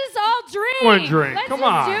 Let's just all drink. One drink. Let's Come just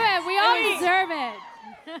on. do it. We all deserve it.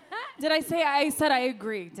 Did I said I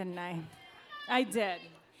agree, didn't I? I did.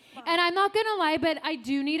 And I'm not gonna lie, but I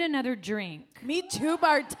do need another drink. Me too,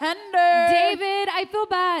 bartender. David, I feel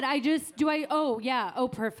bad. Oh,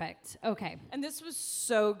 perfect. Okay. And this was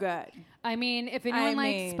so good. I mean, if anyone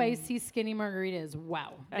likes mean- spicy skinny margaritas,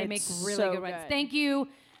 wow. They make It's really so good ones. good. Thank you,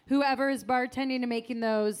 whoever is bartending and making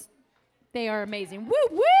those. They are amazing. Woo,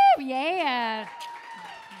 woo, yeah.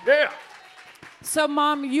 Yeah. So,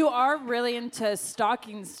 Mom, you are really into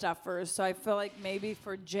stocking stuffers, so I feel like maybe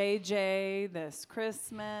for JJ this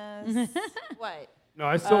Christmas, What? No,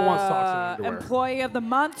 I still want socks and underwear. Employee of the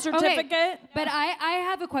Month certificate. Okay, but I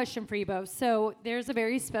have a question for you both. So there's a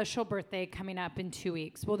very special birthday coming up in 2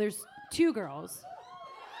 weeks. Well, there's two girls.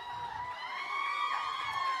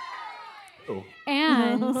 Oh.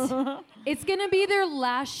 And it's going to be their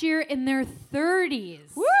last year in their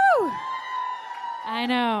 30s. Woo! I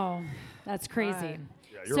know. That's crazy.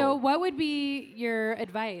 Yeah, you're So old. what would be your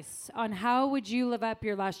advice on how would you live up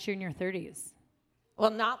your last year in your 30s? Well,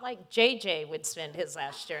 not like JJ would spend his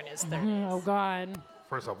last year in his 30s. Oh, God.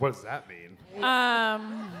 First off, what does that mean? I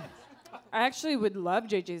actually would love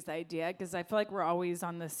JJ's idea because I feel like we're always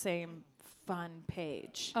on the same fun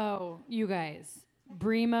page. Oh, you guys.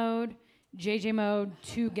 Bree mode, JJ mode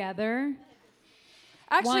together.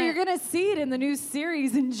 Actually, Why- you're going to see it in the new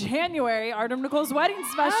series in January, Artem Nicole's wedding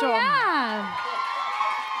special. Oh, yeah.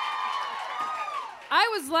 I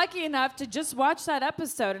was lucky enough to just watch that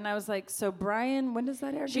episode, and I was like, so Brian, when does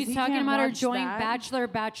that air? 'Cause She's he talking can't about her watch joint that.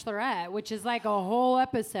 bachelorette, which is like a whole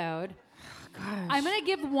episode. I'm going to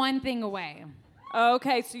give one thing away.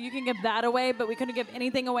 Okay, so you can give that away, but we couldn't give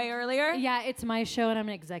anything away earlier? Yeah, it's my show, and I'm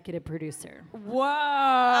an executive producer. Whoa.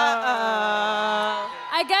 I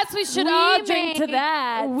guess we should all drink to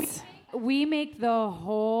that. We make the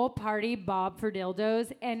whole party Bob for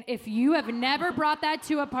dildos, and if you have never brought that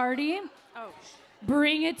to a party,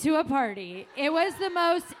 bring it to a party. It was the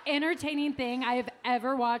most entertaining thing I have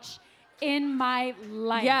ever watched in my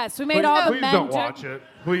life. Yes, we made all the Please men don't drink. watch it.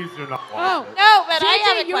 Please do not Oh, watch it. No, but I JJ,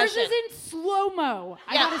 have a yours question. is in slow-mo.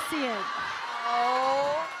 I Yeah. gotta see it.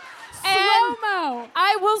 Oh. Slow-mo.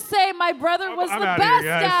 I will say my brother was I'm the outta best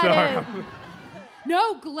here, guys. at it. Sorry.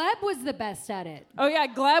 No, Gleb was the best at it. Oh, yeah,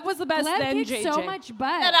 Gleb was the best Gleb then kicked JJ. so much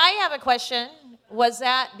butt. But I have a question. Was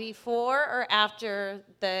that before or after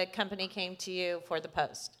the company came to you for the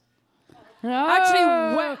post?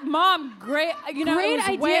 Actually, Mom, great. You know, Great it was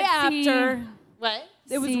idea, way see. after. What?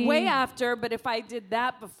 It was See. way after, but if I did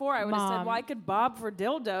that before, I would have said, Mom. well, I could bob for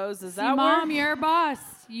dildos. Does See, that Mom, work? you're a boss.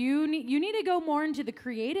 You need to go more into the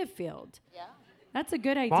creative field. Yeah. That's a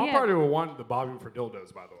good idea. Mom probably would want the bobbing for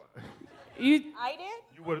dildos, by the way. I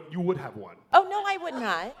did? You would have one. Oh, no, I would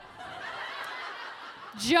not.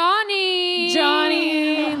 Johnny.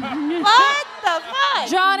 What the fuck?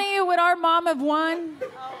 Johnny, would our mom have won?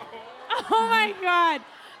 Oh my God.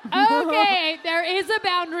 Okay, there is a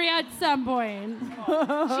boundary at some point.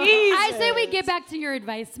 I say we get back to your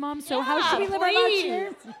advice, Mom. So how should we live our last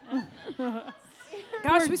year?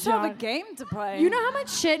 Gosh, we still have a game to play. You know how much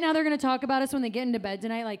shit now they're gonna talk about us when they get into bed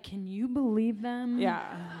tonight? Like, can you believe them? Yeah.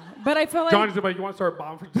 But I feel like... Johnny's about, you want to start a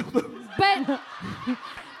bomb for dildos?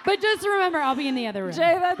 But just remember, I'll be in the other room.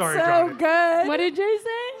 Jay, that's Sorry, so Johnny. good. What did Jay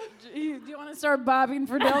say? Do you want to start bobbing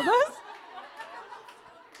for dildos?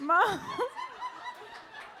 Mom?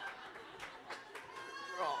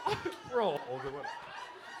 Roll.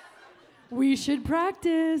 We should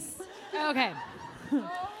practice. Okay.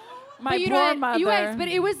 My But you poor know what, mother. you guys, but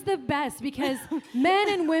it was the best because men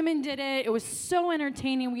and women did it. It was so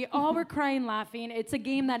entertaining. We all were crying, laughing. It's a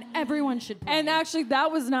game that everyone should play. And actually,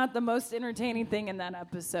 that was not the most entertaining thing in that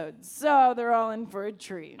episode. So they're all in for a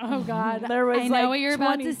treat. oh God, There was I know like what you're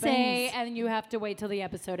about 20 to say, things. and you have to wait till the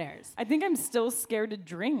episode airs. I think I'm still scared to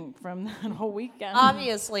drink from that whole weekend.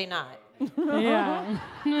 Obviously not. Yeah.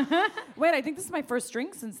 Wait, I think this is my first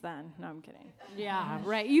drink since then. No, I'm kidding. Yeah,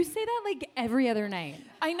 right. You say that like every other night.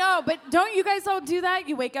 I know, but don't you guys all do that?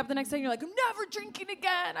 You wake up the next day and you're like, I'm never drinking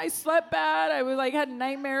again. I slept bad. I was like had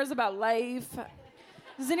nightmares about life.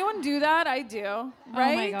 Does anyone do that? I do.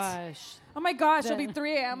 Right? Oh my gosh. Oh my gosh, it'll be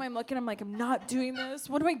 3 a.m. I'm like, I'm not doing this.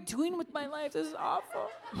 What am I doing with my life? This is awful.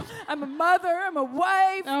 I'm a mother. I'm a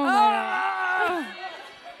wife. Oh my God.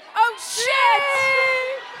 Oh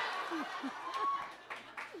shit!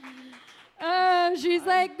 She's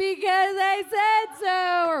like, because I said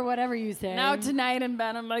so, or whatever you say. Now tonight in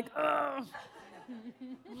bed, I'm like, ugh.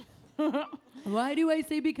 Why do I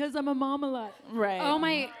say because I'm a mom a lot? Right. Oh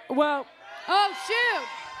my. Well, Oh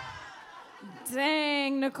shoot.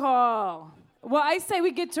 dang, Nicole. Well, I say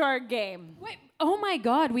we get to our game. Wait. Oh my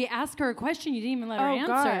God. We asked her a question. You didn't even let her answer.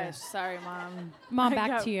 Gosh. Sorry, Mom. Mom, I back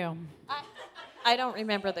got- to you. I don't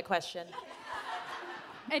remember the question.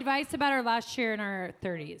 Advice about our last year in our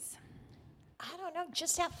 30s. I don't know.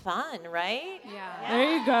 Just have fun, right? Yeah.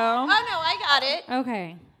 There you go. Oh, no, I got it.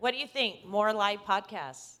 Okay. What do you think? More live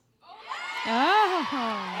podcasts?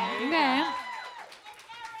 Oh. Okay.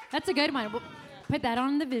 That's a good one. We'll put that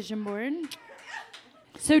on the vision board.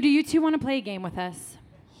 So, do you two want to play a game with us?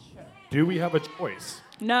 Do we have a choice?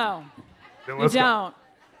 No, Then we let's go. don't.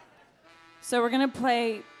 So we're gonna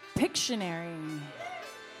play Pictionary.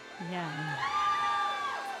 Yeah.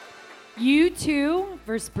 You two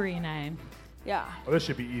versus Bree and I. Yeah. Oh, this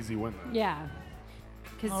should be easy win then. Yeah.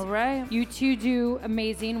 Because All right. you two do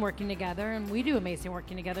amazing working together, and we do amazing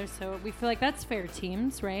working together. So we feel like that's fair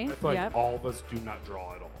teams, right? I feel like Yep. all of us do not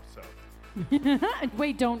draw at all. So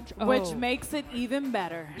Wait, don't. Oh. Which makes it even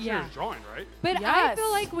better. Yeah. There's drawing, right? But I Yes.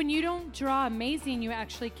 feel like when you don't draw amazing, you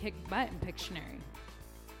actually kick butt in Pictionary.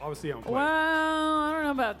 Obviously, I don't play. Well, I don't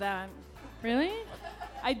know about that. Really?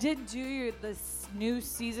 I did do this new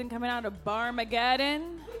season coming out of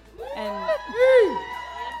Barmageddon, and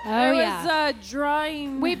Oh there yeah. was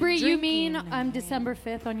drawing. Wait, Bree, you mean drinking. December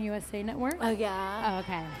 5th on USA Network? Oh yeah. Oh,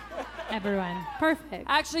 okay. Everyone. Perfect.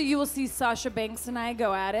 Actually, you will see Sasha Banks and I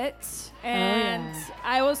go at it, and yeah.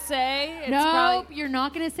 I will say it's No, probably. you're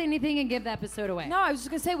not going to say anything and give the episode away. No, I was just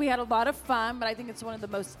gonna say we had a lot of fun, but I think it's one of the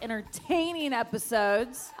most entertaining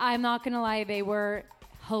episodes. I'm not going to lie, they were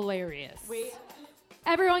hilarious.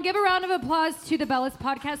 Everyone, give a round of applause to the Bellas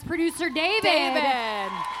Podcast producer,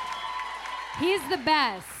 David. He's the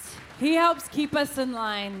best. He helps keep us in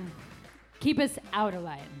line. Keep us out of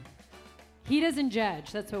line. He doesn't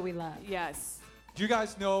judge. That's what we love. Yes. Do you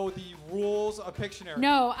guys know the rules of Pictionary?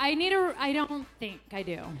 No, I don't think I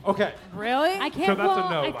do. Okay. Really? I can't. So that's a well,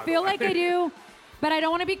 no, I by the feel way. like I do, but I don't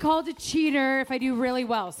want to be called a cheater if I do really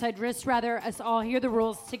well. So I'd just rather us all hear the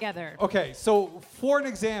rules together. Okay, so for an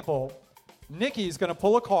example, Nikki's going to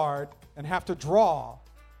pull a card and have to draw,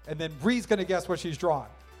 and then Bree's going to guess what she's drawing.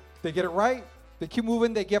 They get it right, they keep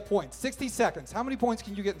moving, they get points. 60 seconds. How many points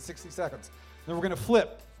can you get in 60 seconds? Then we're going to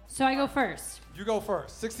flip. So I go first. You go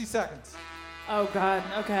first. 60 seconds. Oh God.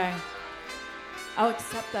 Okay. I'll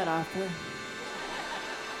accept that offer.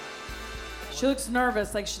 She looks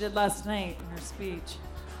nervous, like she did last night in her speech.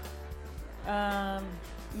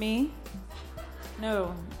 Me?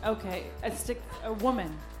 No. Okay. A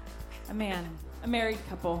woman. A man. A married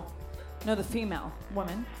couple. No, the female.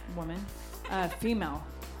 Woman. Female.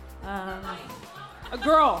 A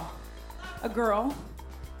girl. A girl.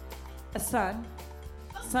 A son.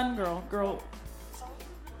 Son girl. Girl.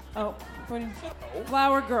 Oh.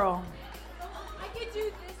 Flower girl. I could do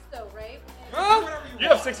this though, right? You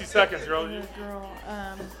have 60 seconds, girl. Girl.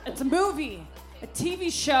 It's a movie, a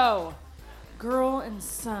TV show. Girl and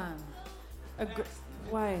Son.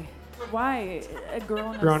 Why? Why a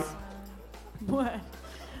girl and You're a on. son? What?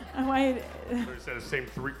 Why? They said the same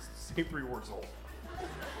three words whole.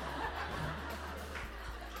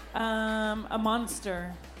 A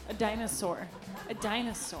monster, a dinosaur,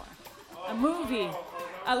 a movie,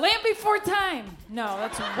 a Land Before Time. No,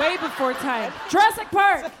 that's way before time. Jurassic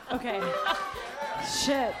Park. Okay.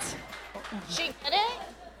 Shit. She get it?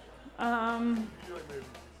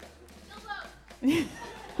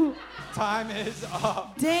 Time is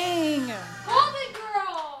up. Dang. Golden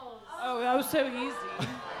Girls! Oh, that was so easy.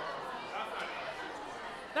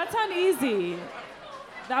 That's not easy.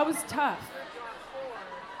 That was tough.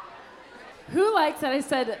 Who likes that I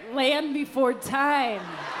said Land Before Time?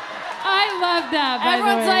 I love that, by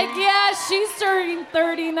Everyone's the way. like, yeah, she's turning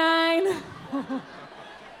 39.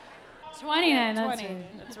 29, that's 20.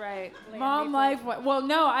 right. That's right. Mom life. Well,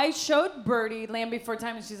 no, I showed Birdie Land Before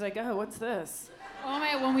Time, and she's like, oh, what's this? Oh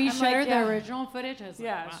my, when we I'm showed like, her yeah. the original footage, I was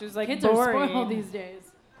Yeah, like, wow. she was like, kids boring. are spoiled these days.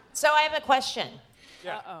 So I have a question,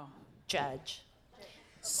 Uh-oh. Judge.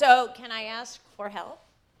 So can I ask for help?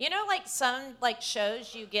 You know, like some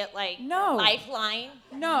shows you get No. Lifeline.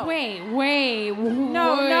 No. Wait.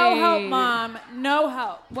 No help, Mom. No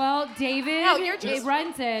help. Well, David, No, you're just-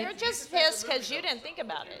 runs it. You're just pissed because you didn't think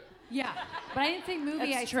about it. Yeah, but I didn't say movie. I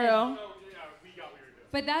That's said- true.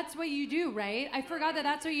 But that's what you do, right? I forgot that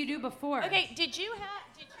that's what you do before. Okay, did you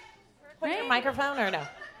put your Right? microphone or no?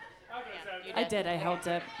 I did. I held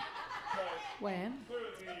it. When?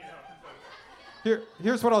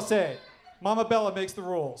 Here's what I'll say. Mama Bella makes the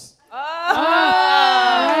rules.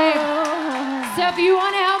 Right. So if you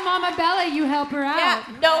want to help Mama Bella, you help her out. Yeah,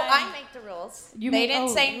 no, I make the rules. You they make- didn't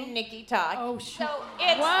oh. say Nikki talk. Oh, shit. So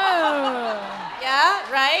it's Whoa.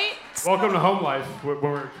 yeah, right? Welcome to home life when we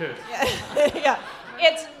were kids. Yeah.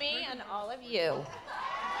 It's me and all of you.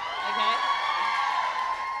 Okay?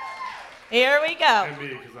 Here we go. And me,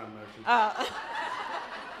 because I'm mentioned. All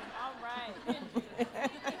right.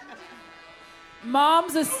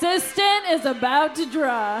 Mom's assistant is about to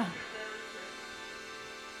draw.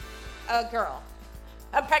 A girl.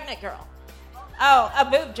 A pregnant girl. Oh, a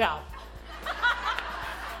boob job.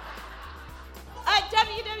 A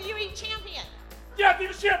WWE champion. Yeah,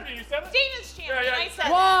 Divas Champion, you said it? Divas champion. Yeah. I said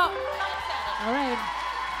it. Well, All right.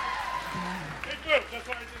 Big boob, that's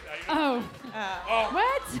why I did that. You know? Oh.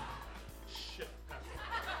 What? Shit.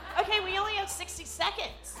 Okay, we only have 60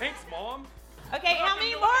 seconds. Thanks, Mom. Okay, how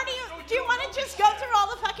many more do you want to just go through all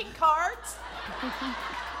the fucking cards?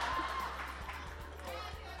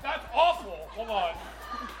 That's awful. Hold on.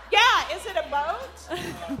 Yeah, is it a boat?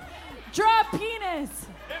 draw a penis.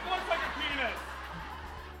 It looks like a penis.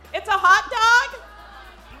 It's a hot dog?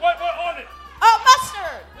 What on it? Oh,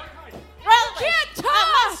 mustard. What kind? Relish. Can't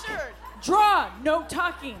talk. Mustard. Draw. No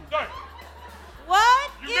talking. Sorry.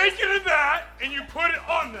 What You is make it in that, and you put it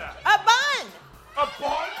on that. a bun? A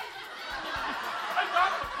bun? I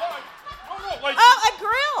got the bun. Oh, no, like... Oh, a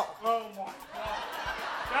grill. Oh, my God.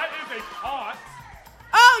 That is a pot.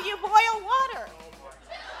 Oh, you boil water.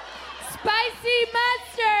 Spicy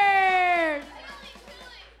mustard.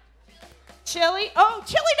 Chili. Oh,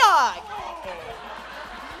 chili dog.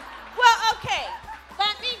 Well, okay.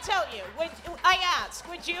 Let me tell you. I asked,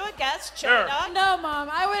 would you have guessed chili Sure. dog? No, Mom.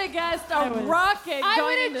 I would have guessed a rocket I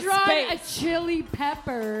going would into have drawn space. a chili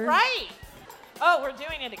pepper. Right. Oh, we're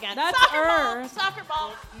doing it again. That's soccer Earth.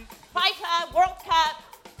 ball. FIFA, World Cup.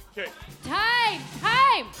 Okay, Time.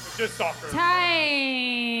 just soccer.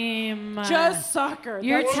 Time. Just soccer.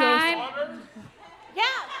 Your That's time. Water? Yeah.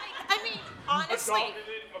 I mean, honestly, Adopted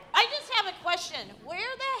it. I just have a question. Where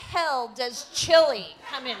the hell does chili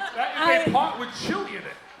come in? That is a pot with chili in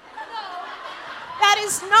it. That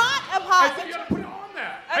is not a I pot. said you gotta put it on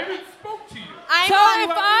that. I even spoke to you. I'm So on,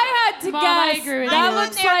 if I had to Mom, I guess, agree with I'm that you. on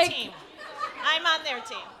looks their like team. I'm on their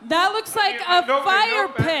team. that looks like Yeah, a no, fire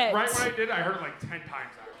that- pit. Right when I did, I heard it like 10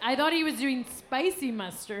 times. I thought he was doing spicy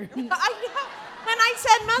mustard. When I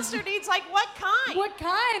said mustard, he's like, what kind? What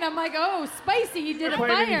kind? I'm like, oh, spicy. He did a Played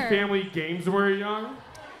any fire. family games when we were young?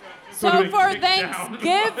 So Sort of for kicked down.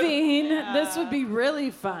 Thanksgiving, this would be really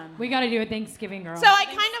fun. We got to do a Thanksgiving, girl. So I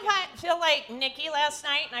kind of feel like Nikki last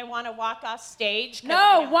night, and I want to walk off stage. 'cause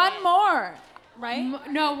No, we have- one more, right?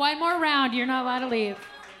 No, one more round. You're not allowed to leave.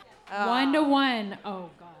 1-1. Oh,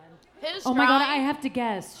 God. Who's Oh, my God. I drawing? have to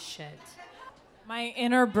guess. Shit. My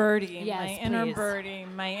inner birdie. Yes, my inner please. birdie.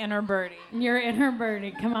 My inner birdie. You're in her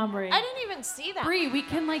birdie. Come on, Brie. I didn't even see that. Brie, we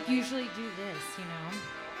can, like, usually do this, you know?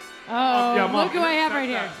 Oh, Yeah, Mom, look who I have check right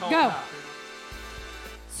here. that. Tell Go. that.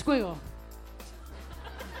 Squiggle.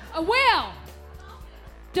 A whale.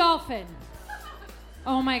 Dolphin.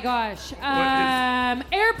 Oh my gosh.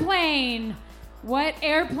 Airplane. What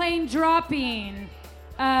airplane dropping?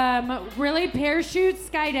 Really? Parachute?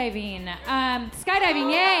 Skydiving.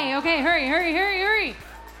 Skydiving, yay. Okay, hurry.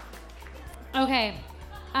 Okay.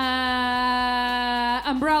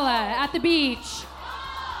 Umbrella at the beach.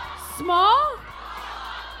 Small?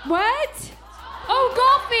 What? Oh,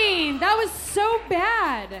 golfing. That was so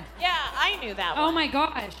bad. Yeah, I knew that one. Oh my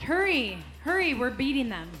gosh. Hurry, we're beating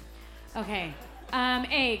them. Okay.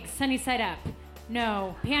 Eggs, sunny side up.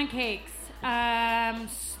 No. Pancakes.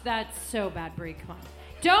 That's so bad, Brie. Come on.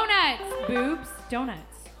 Donuts. Boobs. Donuts.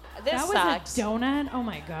 This that sucks. was a donut? Oh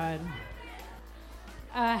my God.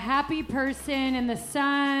 A happy person in the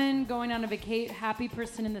sun, going on a vacation. Happy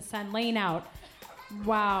person in the sun, laying out.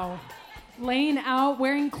 Wow. Laying out,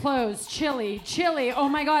 wearing clothes. Chilly. Oh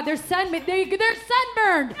my God, they're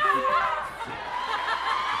sunburned.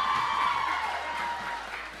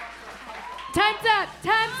 Time's up,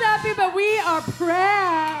 but we are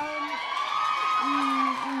proud.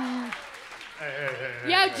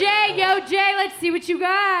 Yo, Jay, let's see what you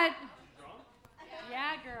got.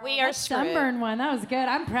 Yeah, girl. We are that screwed. sunburn one. That was good.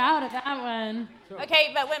 I'm proud of that one.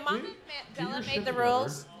 Okay, but when Mom and Bella made the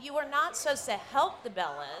rules, you were not supposed to help the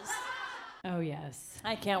Bellas. Oh, yes.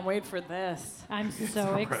 I can't wait for this. I'm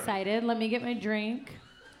so excited. Let me get my drink.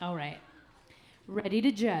 All right. Ready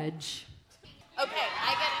to judge. Okay,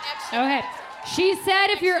 I get an extra. Okay. She said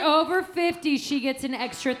if you're over 50, she gets an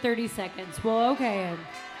extra 30 seconds. Well, okay.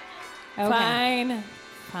 Fine.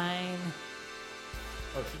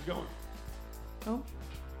 Oh, she's going. Oh.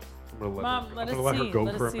 I'm gonna let Mom, her, let I'm us gonna let see. her go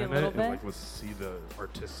Let for us a see a minute little and bit. like let's see the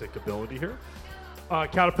artistic ability here.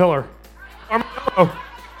 Caterpillar. Armadillo.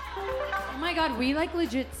 Oh my God, we like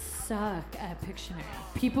legit suck at Pictionary.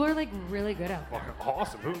 People are like really good at that. Fucking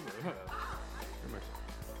awesome.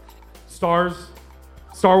 Stars.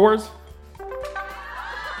 Star Wars.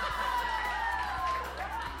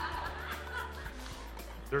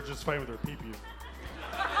 They're just fighting with their pee-pees.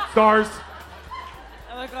 Stars.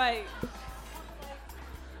 I look like.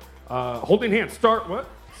 Holding hands. Star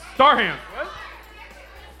hands. What?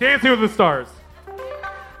 Dancing with the Stars.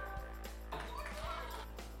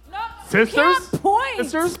 No, Sisters? You can't point.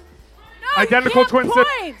 Sisters? No, Identical you can't twin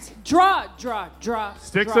point. Draw.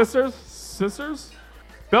 Stick draw. sisters? Sisters?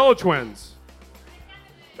 Bella twins.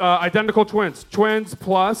 Identical twins. Twins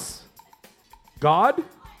plus God?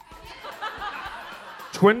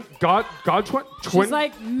 God twin? Twin? She's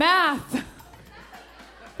like math.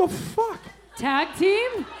 the fuck? Tag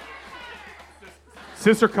team?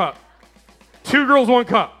 Sister cup. 2 girls, 1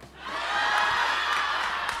 cup.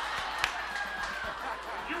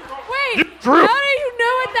 Wait, Drew. how do you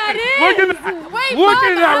know what that is? Look at that. Wait, Look Mom,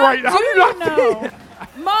 at that how right now. do How do you not know? see it?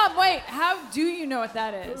 Mom, wait, how do you know what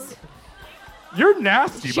that is? You're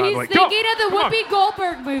nasty, She's by the way. thinking of the Come on. Whoopi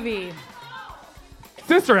Goldberg movie.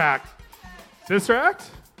 Sister Act. Sister Act?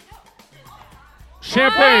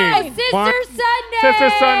 Champagne. Oh, Sister One. Sunday. Sister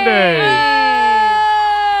Sunday.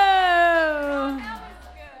 Oh.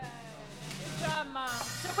 Good job, Mom.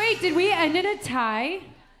 So wait, did we end in a tie?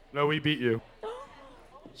 No, we beat you.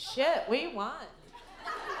 Shit, we won.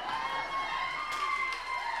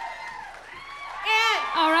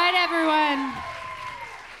 All right, everyone.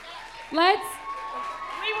 We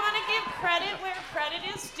want to give credit where credit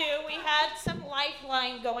is due. We had some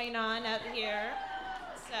lifeline going on up here.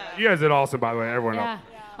 So. You guys did awesome, by the way. Everyone Yeah. else.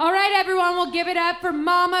 All right, everyone, we'll give it up for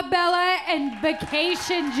Mama Bella and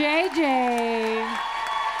Vacation JJ.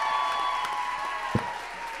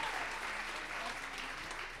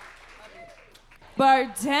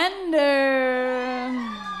 Bartender.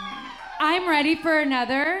 I'm ready for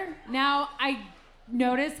another. Now, I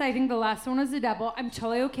noticed, I think the last one was a double. I'm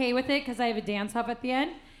totally okay with it because I have a dance-off at the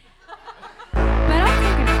end. But I'll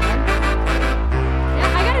take another.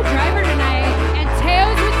 Yeah, I got a driver tonight, and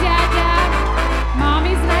Teo's with Dad.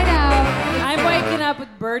 Mommy's night out. I'm waking up with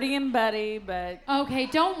Birdie and Betty, but Okay,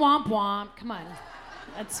 don't womp womp. Come on.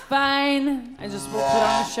 that's fine. I just will put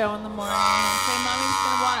on a show in the morning and say Mommy's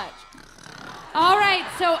gonna watch. All right,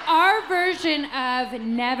 so our version of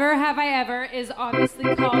Never Have I Ever is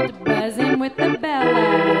obviously called Buzzing with the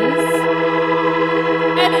Bellas.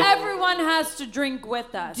 And everyone has to drink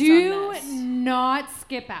with us. Do on this. not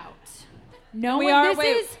skip out. No We one, are. this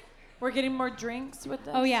Wait, is. we're getting more drinks with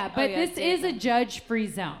us. Oh yeah, but this is a David. judge-free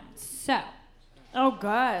zone. So, Oh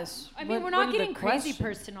gosh. I mean, we're What not are the getting crazy questions?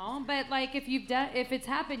 personal, but like if it's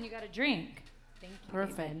happened, you got to drink. Thank you.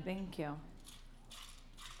 Perfect. Thank you.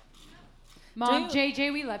 Mom, Do you-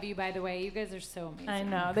 JJ, we love you. By the way, you guys are so amazing. I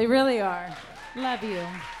know they really are. Love you.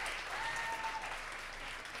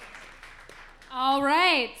 All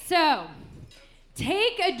right, so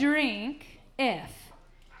Take a drink if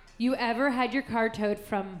you ever had your car towed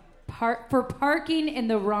for parking in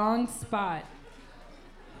the wrong spot.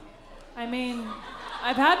 I mean,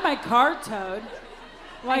 I've had my car towed.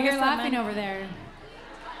 Why you're laughing over there?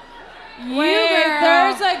 Wait, girl.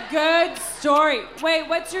 there's a good story. Wait,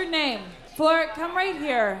 what's your name? Flora, come right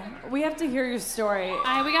here. We have to hear your story.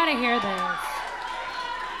 We gotta hear this.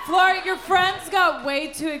 Flora, your friends got way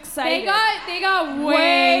too excited. They got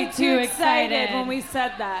way too excited when we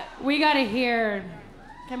said that. We gotta hear.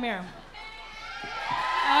 Come here.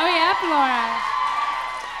 Oh yeah,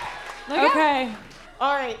 Flora. Okay.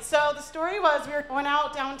 All right, so the story was we were going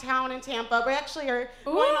out downtown in Tampa. We actually are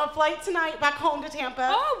going on a flight tonight back home to Tampa.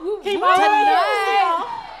 Oh, Came all the way to Brazil.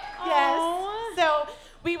 Yes. So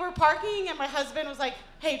we were parking, and my husband was like,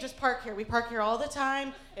 hey, just park here. We park here all the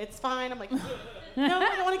time. It's fine. I'm like, no, I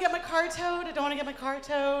don't want to get my car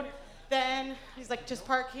towed. Then he's like, just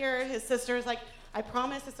park here. His sister's like, I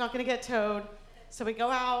promise it's not going to get towed. So we go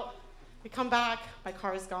out. We come back. My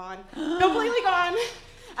car is gone. Completely gone.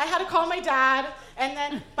 I had to call my dad, and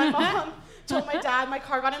then my mom told my dad my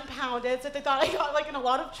car got impounded, so they thought I got in a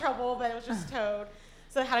lot of trouble, but it was just towed.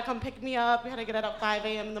 So they had to come pick me up. We had to get it up 5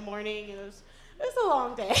 a.m. in the morning. It was a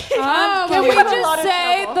long day. Can we just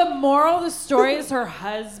say the moral of the story is her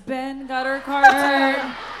husband got her car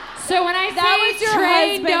towed? So when I That say was your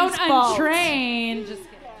train, don't husband's fault. untrain. Just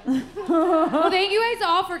kidding. Well, thank you guys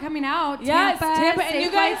all for coming out. Yes, Tampa, safe and you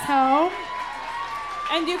guys flights home.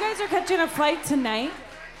 And you guys are catching a flight tonight?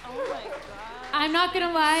 I'm not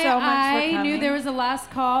gonna lie, So much for I knew coming. there was a last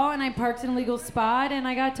call and I parked in a legal spot and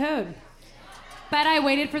I got towed. But I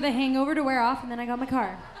waited for the hangover to wear off and then I got my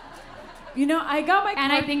car. You know, I got my car.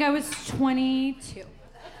 And I think I was 22.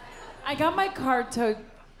 I got my car towed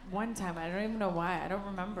one time. I don't even know why. I don't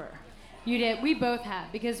remember. You did. We both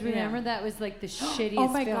have because remember Yeah. that was like the shittiest Oh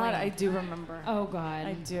my feeling. God, I do remember. Oh God.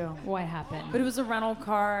 I do. What happened? But it was a rental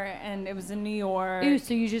car and it was in New York. Ew,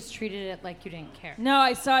 so you just treated it like you didn't care. No,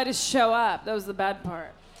 I saw it just show up. That was the bad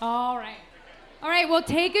part. All right. All right, well,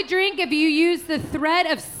 take a drink if you use the threat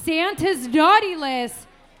of Santa's naughty list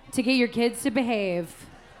to get your kids to behave.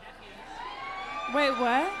 Wait,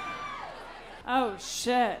 what? Oh,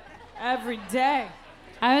 shit. Every day.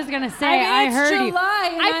 I was going to say, I mean, it's heard you. July,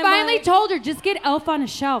 and I I'm finally like- told her, just get Elf on a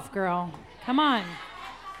Shelf, girl. Come on.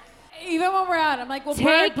 Even when we're out, I'm like, well,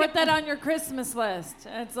 Take- put that on your Christmas list.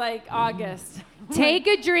 And it's like August. Take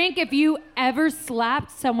a drink if you ever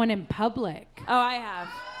slapped someone in public. Oh, I have.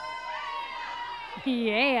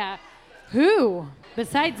 Yeah. Who?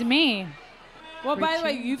 Besides me. Well, by the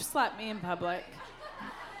way, Richie. you've slapped me in public.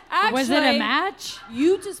 Actually, Was it a match?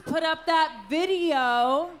 You just put up that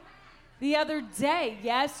video the other day.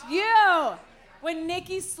 Yes, you. When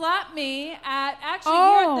Nikki slapped me at here at the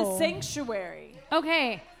Oh. Sanctuary.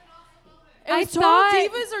 Okay. It was Total thought-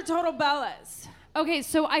 Divas or Total Bellas? Okay,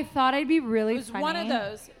 so I thought I'd be really It was funny. one of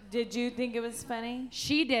those. Did you think it was funny?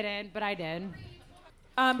 She didn't, but I did.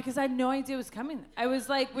 Because I had no idea it was coming. I was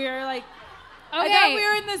like, we were like, I Okay. thought we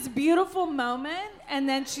were in this beautiful moment, and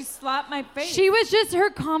then she slapped my face. She was just, her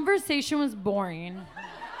conversation was boring.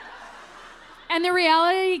 And the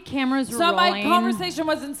reality cameras were So my rolling. conversation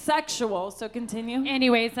wasn't sexual, so continue.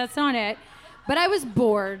 Anyways, that's not it. But I was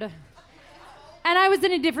bored. And I was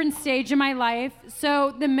in a different stage in my life.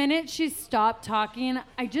 So the minute she stopped talking,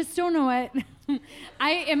 I just don't know what.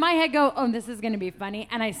 I, in my head, go, oh, this is going to be funny.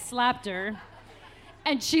 And I slapped her.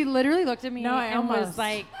 And she literally looked at me No, I and was almost-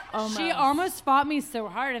 like, almost. she almost fought me so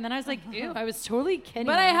hard. And then I was like, ew, I was totally kidding.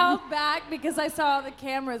 But I held back because I saw the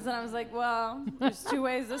cameras, and I was like, well, there's two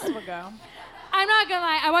ways this will go. I'm not going to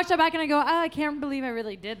lie. I watched that back and I go, oh, I can't believe I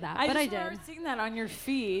really did that. I but just I did. remember seeing that on your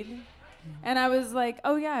feed, and I was like,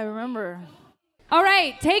 oh, yeah, I remember. All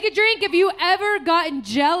right, take a drink if you ever gotten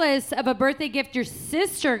jealous of a birthday gift your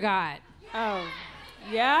sister got. Oh,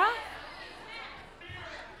 yeah?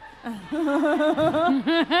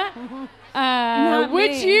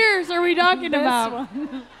 Which me. years are we talking This about?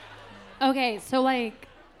 one. Okay, so like,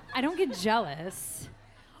 I don't get jealous.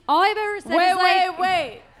 All I've ever said is like,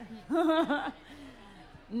 Wait.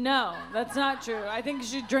 No, that's not true. I think you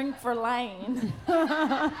should drink for lying.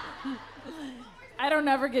 I don't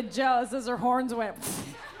ever get jealous as her horns went.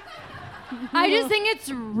 I just think it's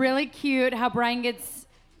really cute how Brian gets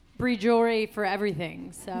Brie jewelry for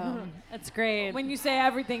everything. So that's great. When you say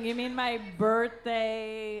everything, you mean my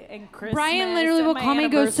birthday and Christmas. Brian literally and will my call me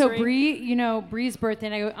and goes, so anniversary?" Brie, you know, Brie's birthday.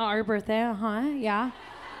 And I go, our birthday, yeah.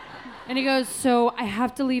 And he goes, so I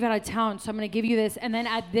have to leave out of town, so I'm going to give you this. And then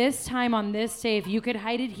at this time on this day, if you could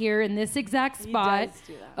hide it here in this exact spot. does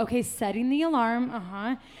do that. Okay, setting the alarm,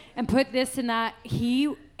 and put this and that.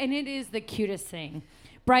 And it is the cutest thing.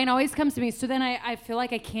 Brian always comes to me. So then I feel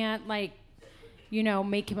like I can't like,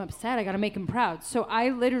 make him upset. I got to make him proud. So I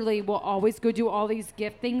literally will always go do all these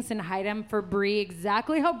gift things and hide them for Brie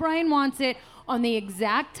exactly how Brian wants it on the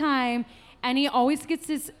exact time. And he always gets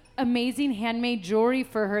this amazing handmade jewelry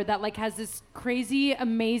for her that like has this crazy,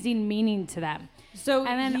 amazing meaning to them. So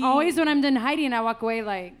and then always when I'm done hiding, I walk away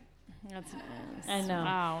like, that's nice. I know.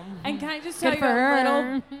 Wow. And can I just tell you a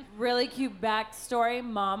little really cute backstory?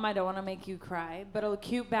 Mom, I don't want to make you cry, but a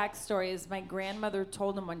cute backstory is my grandmother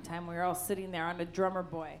told him one time, we were all sitting there on a drummer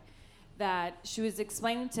boy, that she was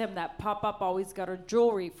explaining to him that Pop-Up always got her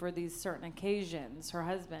jewelry for these certain occasions, her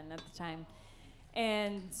husband at the time.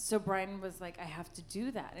 And so Brian was like, I have to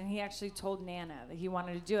do that. And he actually told Nana that he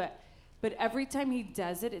wanted to do it. But every time he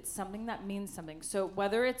does it, it's something that means something. So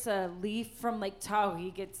whether it's a leaf from Lake Tahoe,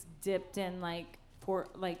 he gets dipped in like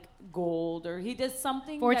gold, or he does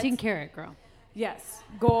something 14 karat, girl. Yes,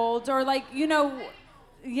 gold, or like,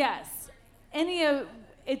 yes.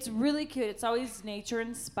 It's really cute. It's always nature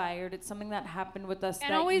inspired. It's something that happened with us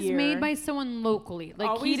and that always year. made by someone locally. Like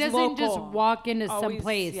Always he doesn't local. just walk into some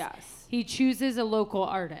place. Yes. He chooses a local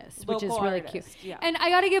artist, which is Local really artist, cute. yeah. And I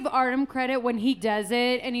got to give Artem credit when he does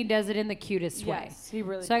it, and he does it in the cutest way. Yes, he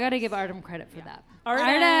really So I got to does. give Artem credit for that.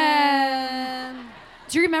 Artem!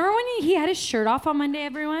 Do you remember when he had his shirt off on Monday,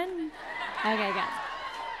 everyone? Okay, guys.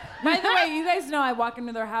 By the way, you guys know I walk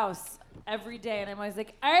into their house every day, and I'm always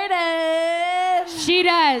like, Artem! She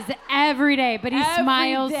does every day, but he Every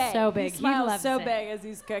smiles day. so big. He smiles loves so it. big as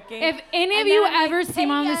he's cooking. If any of And you then I'm ever like, see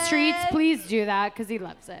him on the "Hey, streets, guys." please do that because he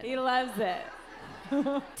loves it. He loves it.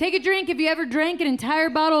 Take a drink if you ever drank an entire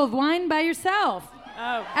bottle of wine by yourself.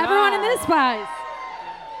 Oh, Everyone in God. this place.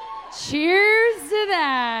 Cheers to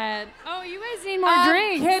that. Oh, you guys need more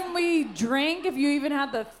drinks. Can we drink if you even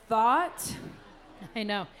had the thought? I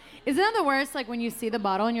know. Isn't that the worst? Like when you see the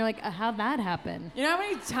bottle and you're like, how'd that happen? You know how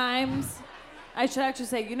many times I should actually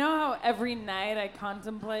say, you know how every night I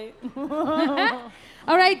contemplate?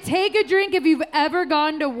 All right, take a drink if you've ever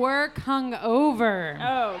gone to work hungover.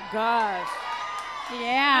 Oh, gosh.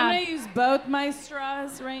 Yeah. I'm going to use both my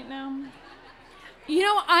straws right now. You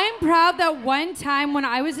know, I'm proud that one time when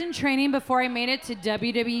I was in training before I made it to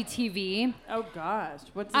WWE TV, Oh, gosh.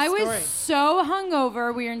 What's the I story? was so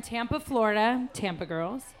hungover. We were in Tampa, Florida, Tampa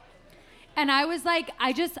girls. And I was like,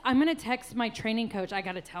 I'm going to text my training coach. I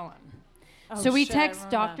got to tell him. Oh, So we shit, I text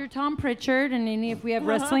remember Dr. Tom Pritchard, and if we have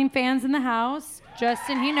wrestling fans in the house,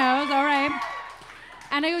 Justin, he knows, all right.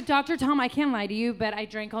 And I go, Dr. Tom, I can't lie to you, but I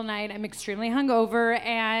drank all night. I'm extremely hungover,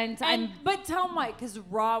 But tell him why, because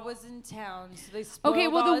Raw was in town, so they spoiled Okay,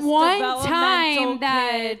 well, all the us one developmental time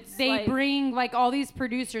that kids, they like- bring, like, all these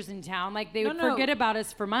producers in town, like, they would forget about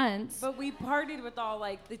us for months. But we partied with all,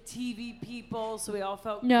 like, the TV people, so we all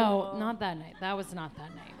felt No, cool. not that night. That was not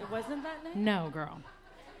that night. It wasn't that night? No, girl.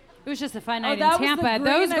 It was just a fun night that in was the Tampa. green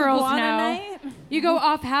Those girls iguana know. night? You go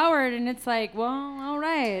off Howard, and it's like, well, all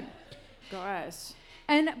right. Gosh.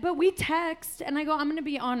 But we text, and I go, I'm gonna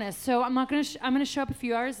be honest. So I'm not gonna. I'm gonna show up a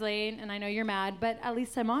few hours late, and I know you're mad, but at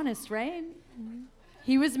least I'm honest, right?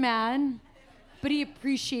 He was mad, but he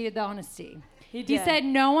appreciated the honesty. He He did. said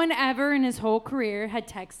no one ever in his whole career had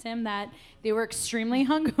texted him that they were extremely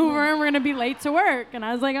hungover and were gonna be late to work. And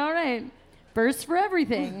I was like, all right, first for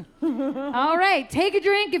everything. All right, take a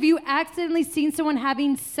drink if you accidentally seen someone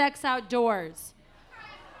having sex outdoors.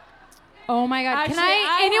 Oh my God! Actually,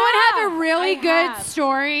 Can anyone have a really good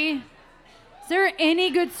story? Is there any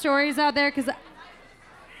good stories out there?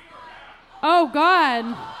 Oh God!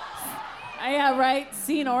 Yeah, right.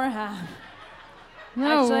 Seen or have.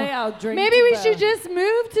 No. Actually, I'll drink. Maybe to we both. should just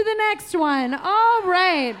move to the next one. All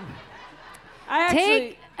right. I actually.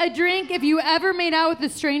 Take a drink if you ever made out with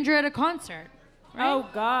a stranger at a concert. Right? Oh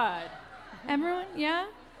God. Everyone? Yeah?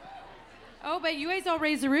 Oh, but you guys all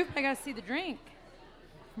raise the roof. I gotta see the drink.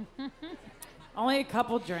 Only a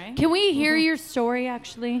couple drinks. Can we hear your story,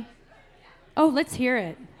 actually? Oh, let's hear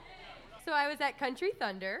it. So I was at Country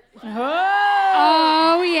Thunder.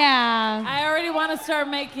 Oh, yeah. I already want to start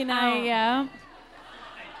making out. Yeah.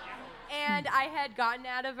 And I had gotten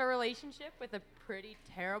out of a relationship with a pretty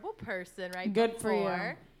terrible person right Good for you.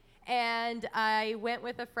 before. And I went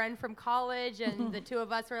with a friend from college, and the two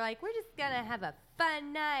of us were like, we're just going to have a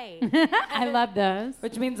fun night. I love those.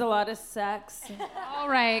 Which means a lot of sex. All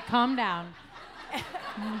right, calm down.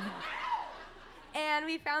 And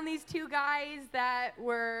we found these two guys that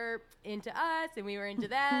were into us, and we were into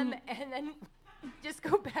them, and then just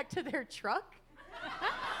go back to their truck.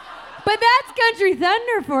 But that's Country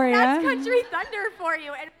Thunder for you. That's Country Thunder for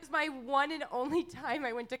you. And it was my one and only time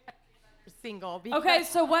I went to Country single. Because Okay,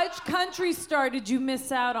 so which country star did you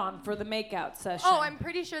miss out on for the makeout session? Oh, I'm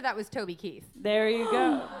pretty sure that was Toby Keith. There you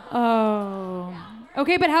go. Oh.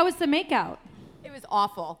 Okay, but how was the makeout? It was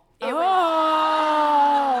awful. It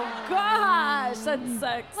Oh, gosh, that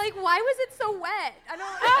sucks. Like, why was it so wet? I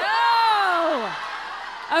don't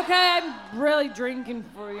Oh! Okay, I'm really drinking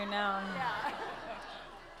for you now.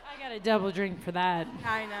 I got a double drink for that.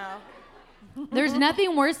 I know. There's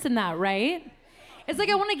nothing worse than that, right? It's like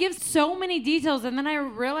I want to give so many details, and then I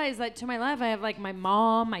realize that to my left I have like my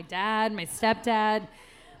mom, my dad, my stepdad,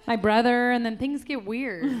 my brother, and then things get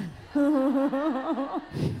weird.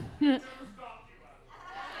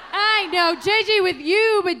 I know, JJ with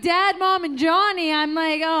you, but Dad, Mom, and Johnny, I'm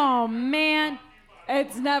like, oh man.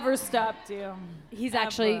 It's never stopped you. He's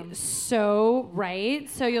actually so right,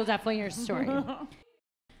 so you'll definitely hear a story.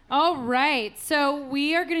 All right, so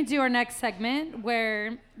we are going to do our next segment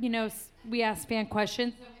where, we ask fan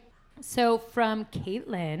questions. So from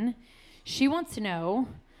Caitlin, she wants to know,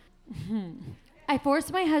 I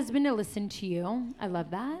forced my husband to listen to you. I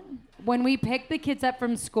love that. When we pick the kids up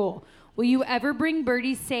from school, will you ever bring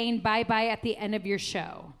Birdie saying bye-bye at the end of your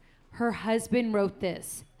show? Her husband wrote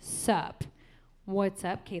this. Sup. What's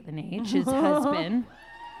up, Caitlin H., his husband.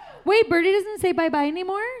 Wait, Birdie doesn't say bye-bye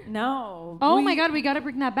anymore? No. Oh my God, we got to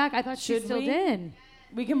bring that back. I thought she Should still we? did.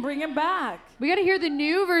 We can bring it back. We got to hear the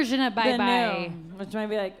new version of bye-bye. Which might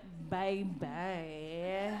be like,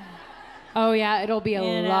 bye-bye. Oh yeah, it'll be a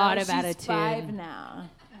lot of she's attitude. 5 now.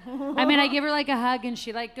 I mean, I give her like a hug and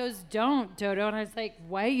she like goes, "Don't, Dodo," and I was like,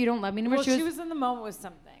 "What? You don't love me anymore?" Well, she was in the moment with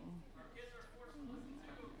something.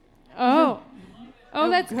 Oh,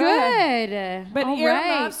 that's good. But All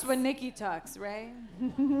earmuffs right. when Nikki talks, right?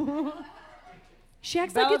 She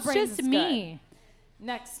acts Bella like it's Brains just is me.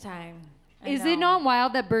 Next time. Is it not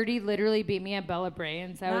wild that Birdie literally beat me at Bella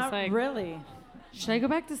Brains? I was Not like, really. should I go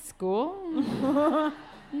back to school?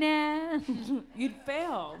 Nah. You'd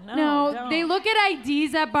fail. No, don't. they look at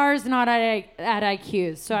IDs at bars, not at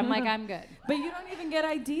IQs. So I'm like, I'm good. But you don't even get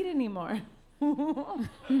ID'd anymore.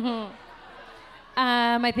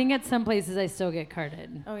 I think at some places I still get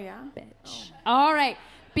carded. Oh, yeah? Bitch. All right.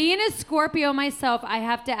 Being a Scorpio myself, I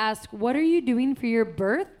have to ask, what are you doing for your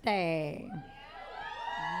birthday?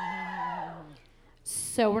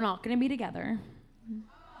 So we're not going to be together.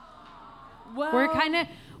 Well,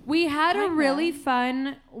 We had a really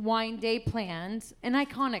fun wine day planned, an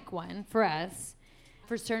iconic one for us.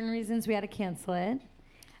 For certain reasons, we had to cancel it.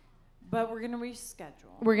 But we're going to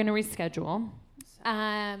reschedule. We're going to reschedule.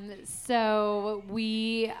 So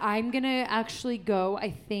I'm going to actually go,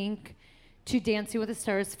 I think, to Dancing with the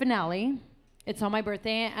Stars finale. It's on my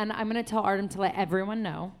birthday, and I'm going to tell Artem to let everyone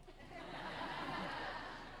know.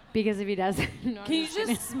 Because if he doesn't... No, Can you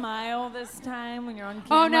just smile this time when you're on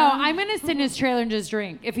camera? Oh, no, I'm going to sit in his trailer and just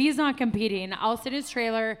drink. If he's not competing, I'll sit in his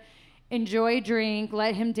trailer, enjoy a drink,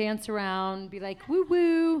 let him dance around, be like,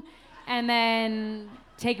 woo-woo, and then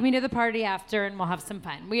take me to the party after, and we'll have some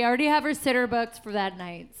fun. We already have our sitter booked for that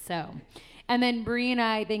night, so. And then Bree and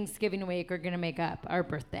I, Thanksgiving week, are going to make up our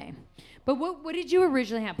birthday. But what did you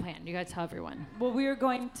originally have planned? You got to tell everyone. Well, we were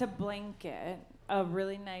going to Blanket, a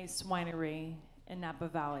really nice winery in Napa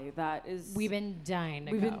Valley. We've been dying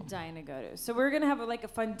to go to. So we're going to have a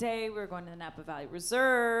fun day. We're going to the Napa Valley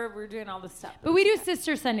Reserve. We're doing all this stuff. But we do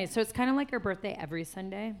Sister Sunday, so it's kind of like our birthday every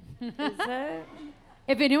Sunday. Is it?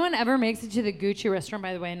 If anyone ever makes it to the Gucci restaurant,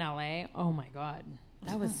 by the way, in LA, oh my God.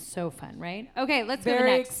 That was so fun, right? Okay, let's go to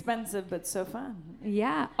Very next. expensive, but so fun.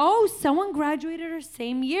 Yeah. Oh, someone graduated our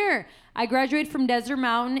same year. I graduated from Desert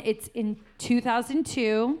Mountain. It's in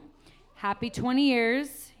 2002. Happy 20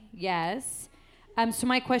 years. Yes. So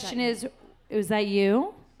my question is that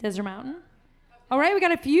you, Desert Mountain? All right, we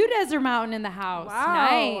got a few Desert Mountain in the house.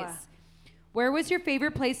 Wow. Nice. Where was your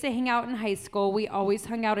favorite place to hang out in high school? We always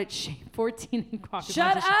hung out at Shea 14 and Coffee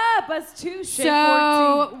Shut Plantation. up, us too, Shea 14.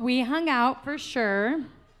 So we hung out for sure.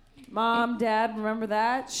 Mom, Dad, remember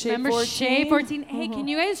that? Shea 14? Remember Shea 14? Hey, can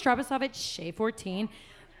you guys drop us off at Shea 14?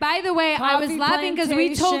 By the way, I was Coffee laughing because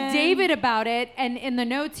we told Plantation. David about it, and in the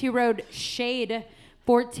notes he wrote Shade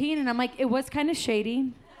 14, and I'm like, it was kind of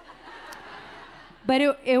shady. But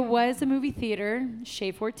it was a movie theater,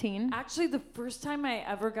 Shea 14. Actually, the first time I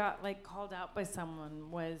ever got called out by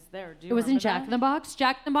someone was there. Do you It was in remember Jack that? in the Box.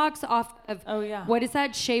 Jack in the Box off of, Oh, yeah. what is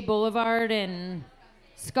that, Shea Boulevard and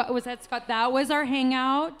Scott, was that Scott? That was our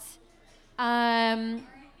hangout. PV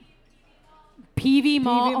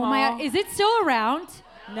Mall. Oh my God, is it still around?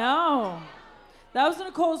 No. That was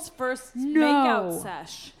Nicole's first makeout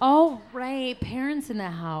sesh. Oh, right. Parents in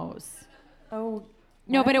the house. Oh.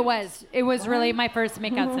 No, but it was. It was really my first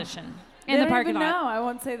makeout session. in the parking lot. No, I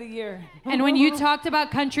won't say the year. And when you talked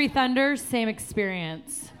about Country Thunder, same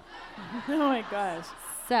experience. Oh my gosh.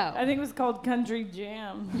 So I think it was called Country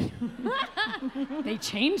Jam. they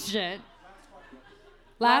changed it.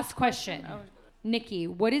 Last question. Nikki,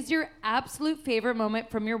 what is your absolute favorite moment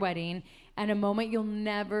from your wedding and a moment you'll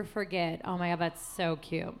never forget? Oh my God, that's so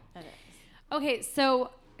cute. That is. Okay,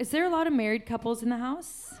 so is there a lot of married couples in the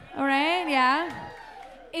house? All right, yeah.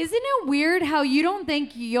 Isn't it weird how you don't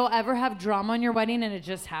think you'll ever have drama on your wedding and it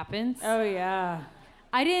just happens? Oh, yeah.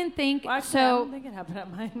 I didn't think Well, actually, so. I don't think it happened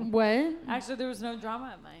at mine. What? Actually, there was no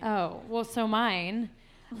drama at mine. Oh, well, so mine.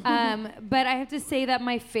 But I have to say that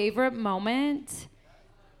my favorite moment,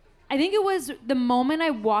 I think it was the moment I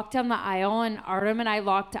walked down the aisle and Artem and I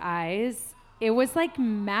locked eyes. It was like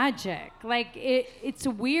magic. Like it's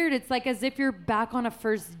weird. It's like as if you're back on a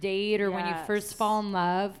first date or when you first fall in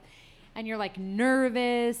love and you're like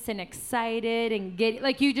nervous and excited and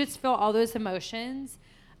you just feel all those emotions.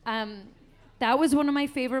 That was one of my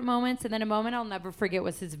favorite moments. And then a moment I'll never forget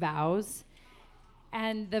was his vows.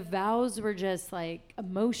 And the vows were just like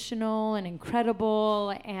emotional and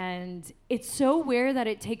incredible. And it's so weird that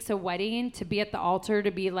it takes a wedding to be at the altar to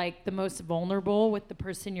be like the most vulnerable with the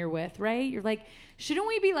person you're with, right? You're like, shouldn't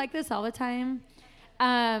we be like this all the time?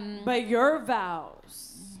 But your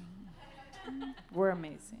vows were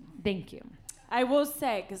amazing. Thank you. I will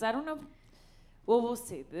say, because I don't know, well, we'll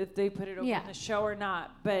see if they put it over in the show or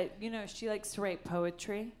not. But, she likes to write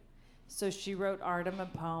poetry. So she wrote Artem a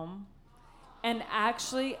poem. And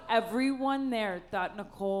actually, everyone there thought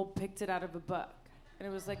Nicole picked it out of a book. And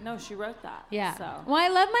it was like, no, she wrote that. Yeah. So. Well, I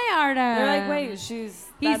love my Artem. They're like, wait, he's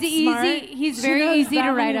He's very easy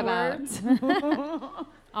to write about.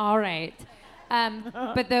 All right.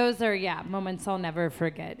 But those are, moments I'll never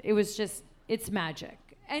forget. It was just, it's magic.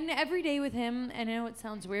 And every day with him, and I know it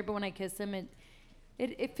sounds weird, but when I kiss him,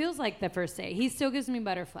 it feels like the first day. He still gives me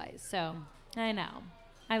butterflies. So I know.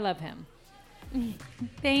 I love him.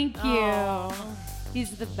 Thank you. Aww.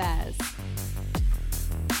 He's the best.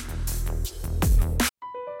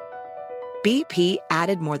 BP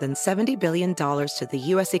added more than $70 billion to the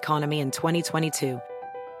U.S. economy in 2022.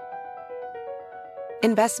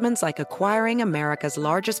 Investments like acquiring America's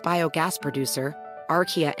largest biogas producer,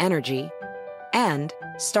 Archaea Energy, and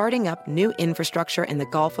starting up new infrastructure in the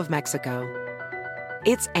Gulf of Mexico.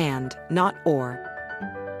 It's and, not or.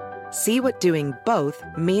 See what doing both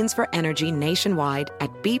means for energy nationwide at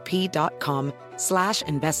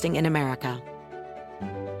bp.com/investing in America.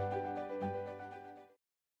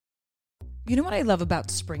 You know what I love about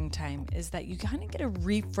springtime is that you kind of get to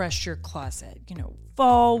refresh your closet.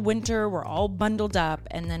 Fall, winter, we're all bundled up.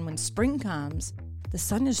 And then when spring comes, the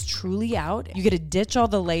sun is truly out. You get to ditch all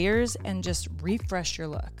the layers and just refresh your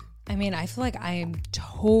look. I mean, I feel like I am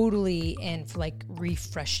totally in for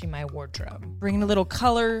refreshing my wardrobe. Bringing a little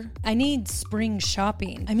color. I need spring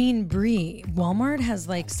shopping. I mean, Brie, Walmart has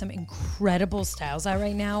some incredible styles out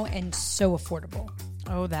right now and so affordable.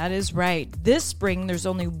 Oh, that is right. This spring, there's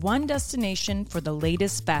only one destination for the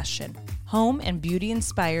latest fashion. Home and beauty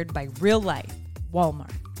inspired by real life.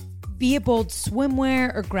 Walmart. Be it bold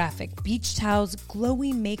swimwear or graphic beach towels,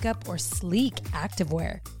 glowy makeup or sleek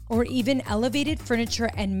activewear, or even elevated furniture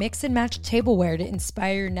and mix and match tableware to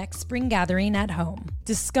inspire your next spring gathering at home.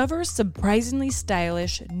 Discover surprisingly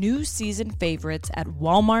stylish new season favorites at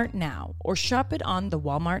Walmart now or shop it on the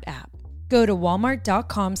Walmart app. Go to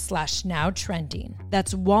walmart.com/nowtrending.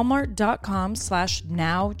 That's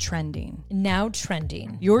walmart.com/nowtrending. Now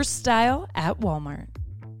trending. Your style at Walmart.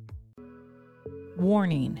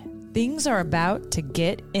 Warning. Things are about to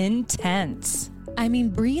get intense. I mean,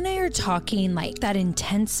 Brie and I are talking like that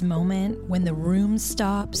intense moment when the room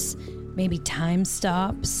stops, maybe time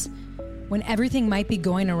stops, when everything might be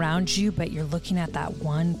going around you, but you're looking at that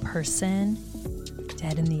one person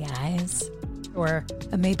dead in the eyes, or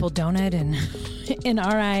a maple donut in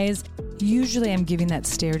our eyes. Usually I'm giving that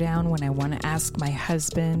stare down when I want to ask my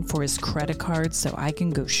husband for his credit card so I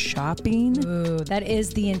can go shopping. Ooh, that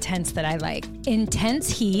is the intense that I like.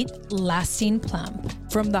 Intense heat, lasting plump.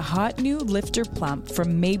 From the hot new Lifter Plump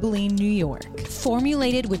from Maybelline, New York.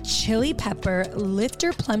 Formulated with chili pepper,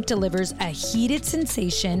 Lifter Plump delivers a heated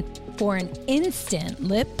sensation for an instant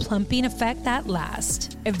lip plumping effect that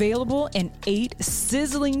lasts. Available in 8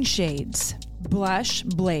 sizzling shades. Blush,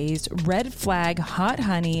 Blaze, Red Flag, Hot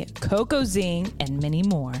Honey, Cocoa Zing, and many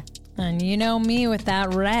more. And you know me with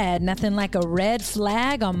that red, nothing like a red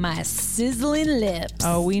flag on my sizzling lips.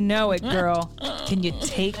 Oh, we know it, girl. Can you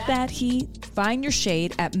take that heat? Find your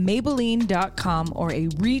shade at Maybelline.com or a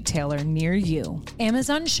retailer near you.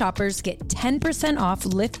 Amazon shoppers get 10% off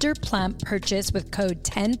Lifter Plump purchase with code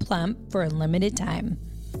 10PLUMP for a limited time.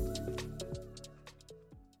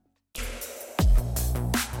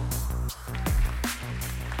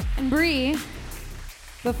 Bree,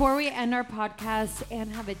 before we end our podcast and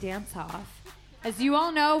have a dance-off, as you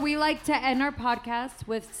all know, we like to end our podcast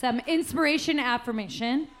with some inspiration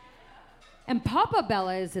affirmation. And Papa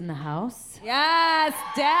Bella is in the house. Yes,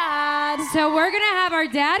 Dad. So we're going to have our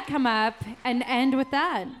dad come up and end with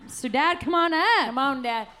that. So Dad, come on up. Come on,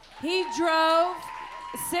 Dad. He drove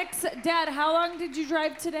Dad, how long did you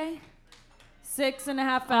drive today?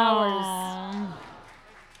 6.5 hours. Aww.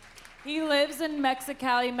 He lives in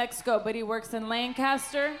Mexicali, Mexico, but he works in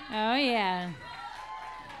Lancaster. Oh, yeah.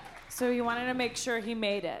 So he wanted to make sure he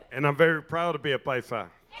made it. And I'm very proud to be a paisa.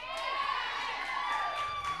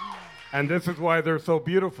 And this is why they're so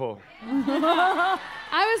beautiful. I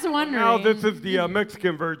was wondering. Now this is the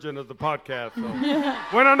Mexican version of the podcast. So.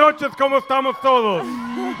 Buenas noches, ¿cómo estamos todos?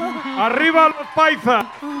 Arriba los paisas.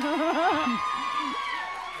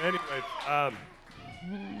 Anyways,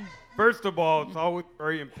 first of all, it's always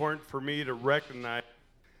very important for me to recognize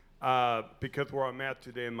because where I'm at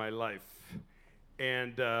today in my life.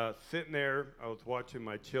 And sitting there, I was watching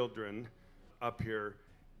my children up here.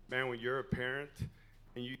 Man, when you're a parent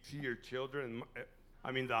and you see your children,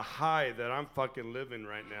 I mean, the high that I'm fucking living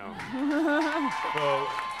right now.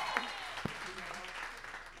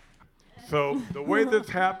 So the way this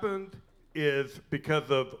happened is because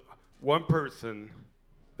of one person,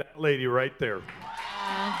 that lady right there.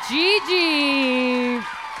 Gigi.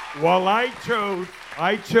 While I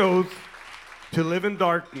chose to live in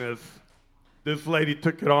darkness, this lady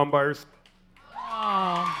took it on by herself.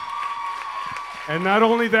 Oh. And not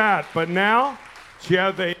only that, but now she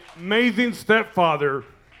has an amazing stepfather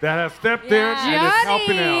that has stepped in and is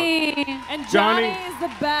helping out. And Johnny is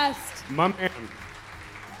the best. My man.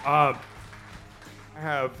 I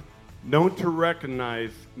have known to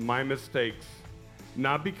recognize my mistakes,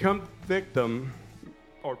 not become victim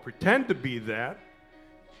or pretend to be that,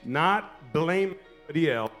 not blame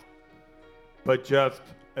anybody else, but just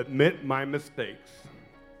admit my mistakes.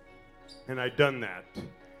 And I've done that.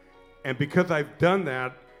 And because I've done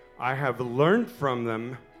that, I have learned from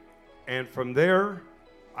them. And from there,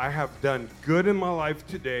 I have done good in my life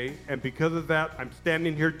today. And because of that, I'm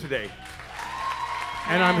standing here today.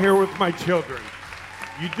 And I'm here with my children.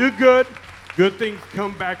 You do good, good things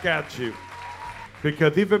come back at you.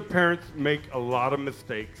 Because even parents make a lot of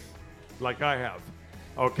mistakes, like I have.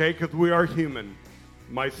 Okay, because we are human.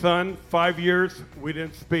 My son, 5 years, we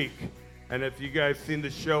didn't speak. And if you guys seen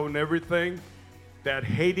the show and everything, that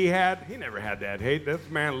hate he had, he never had that hate. This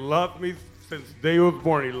man loved me since the day he was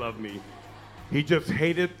born, he loved me. He just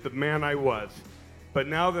hated the man I was. But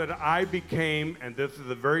now that I became, and this is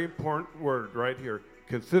a very important word right here,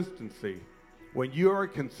 consistency. When you are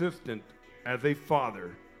consistent as a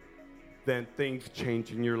father, then things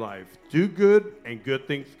change in your life. Do good, and good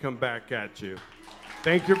things come back at you.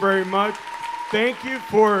 Thank you very much. Thank you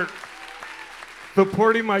for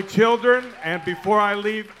supporting my children. And before I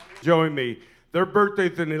leave, join me. Their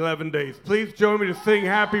birthday's in 11 days. Please join me to sing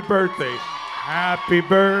happy birthday. Happy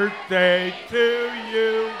birthday to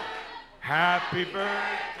you. Happy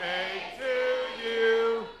birthday to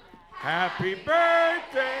you. Happy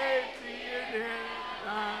birthday to you.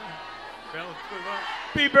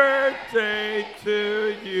 Happy birthday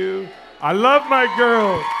to you. I love my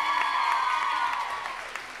girls.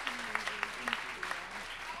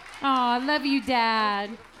 Oh, I love you,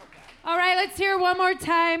 Dad. All right, let's hear one more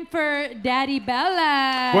time for Daddy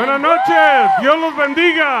Bella. Buenas noches. Dios los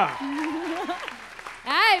bendiga.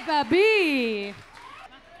 Hi, baby.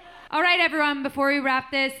 All right, everyone, before we wrap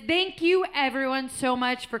this, thank you, everyone, so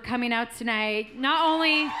much for coming out tonight. Not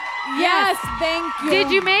only... Yes, thank you.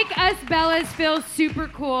 Did you make us Bellas feel super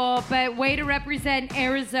cool, but way to represent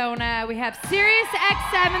Arizona. We have Sirius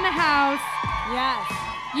XM in the house. Yes.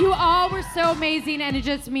 You all were so amazing, and it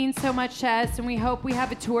just means so much to us, and we hope we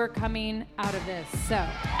have a tour coming out of this. So,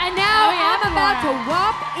 and now I'm about to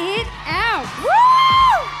whop it out. Woo!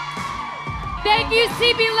 Thank you,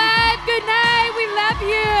 CB Live. Good night. We love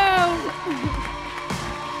you.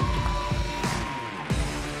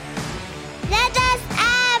 Let us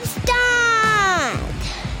have start.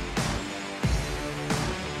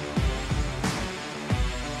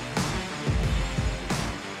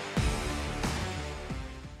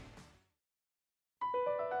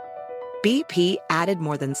 BP added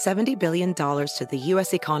more than $70 billion to the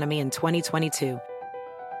U.S. economy in 2022.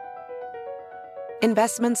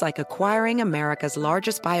 Investments like acquiring America's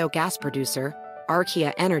largest biogas producer,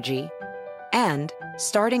 Archaea Energy, and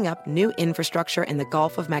starting up new infrastructure in the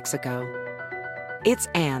Gulf of Mexico. It's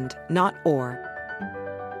and, not or.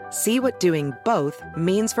 See what doing both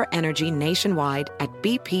means for energy nationwide at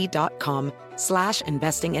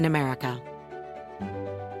bp.com/investing in America.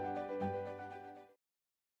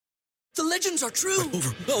 dreams are true.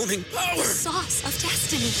 Overwhelming power. The sauce of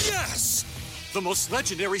destiny. Yes! The most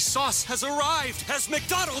legendary sauce has arrived as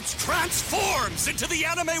McDonald's transforms into the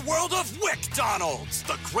anime world of WickDonald's.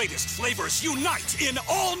 The greatest flavors unite in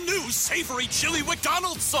all new savory chili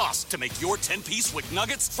McDonald's sauce to make your 10-piece Wick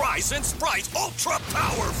Nuggets, fries, and Sprite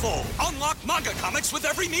ultra-powerful. Unlock manga comics with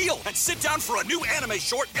every meal and sit down for a new anime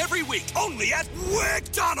short every week only at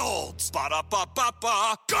WickDonald's.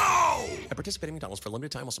 Ba-da-ba-ba-ba, go! At participating McDonald's for a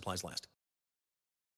limited time while supplies last.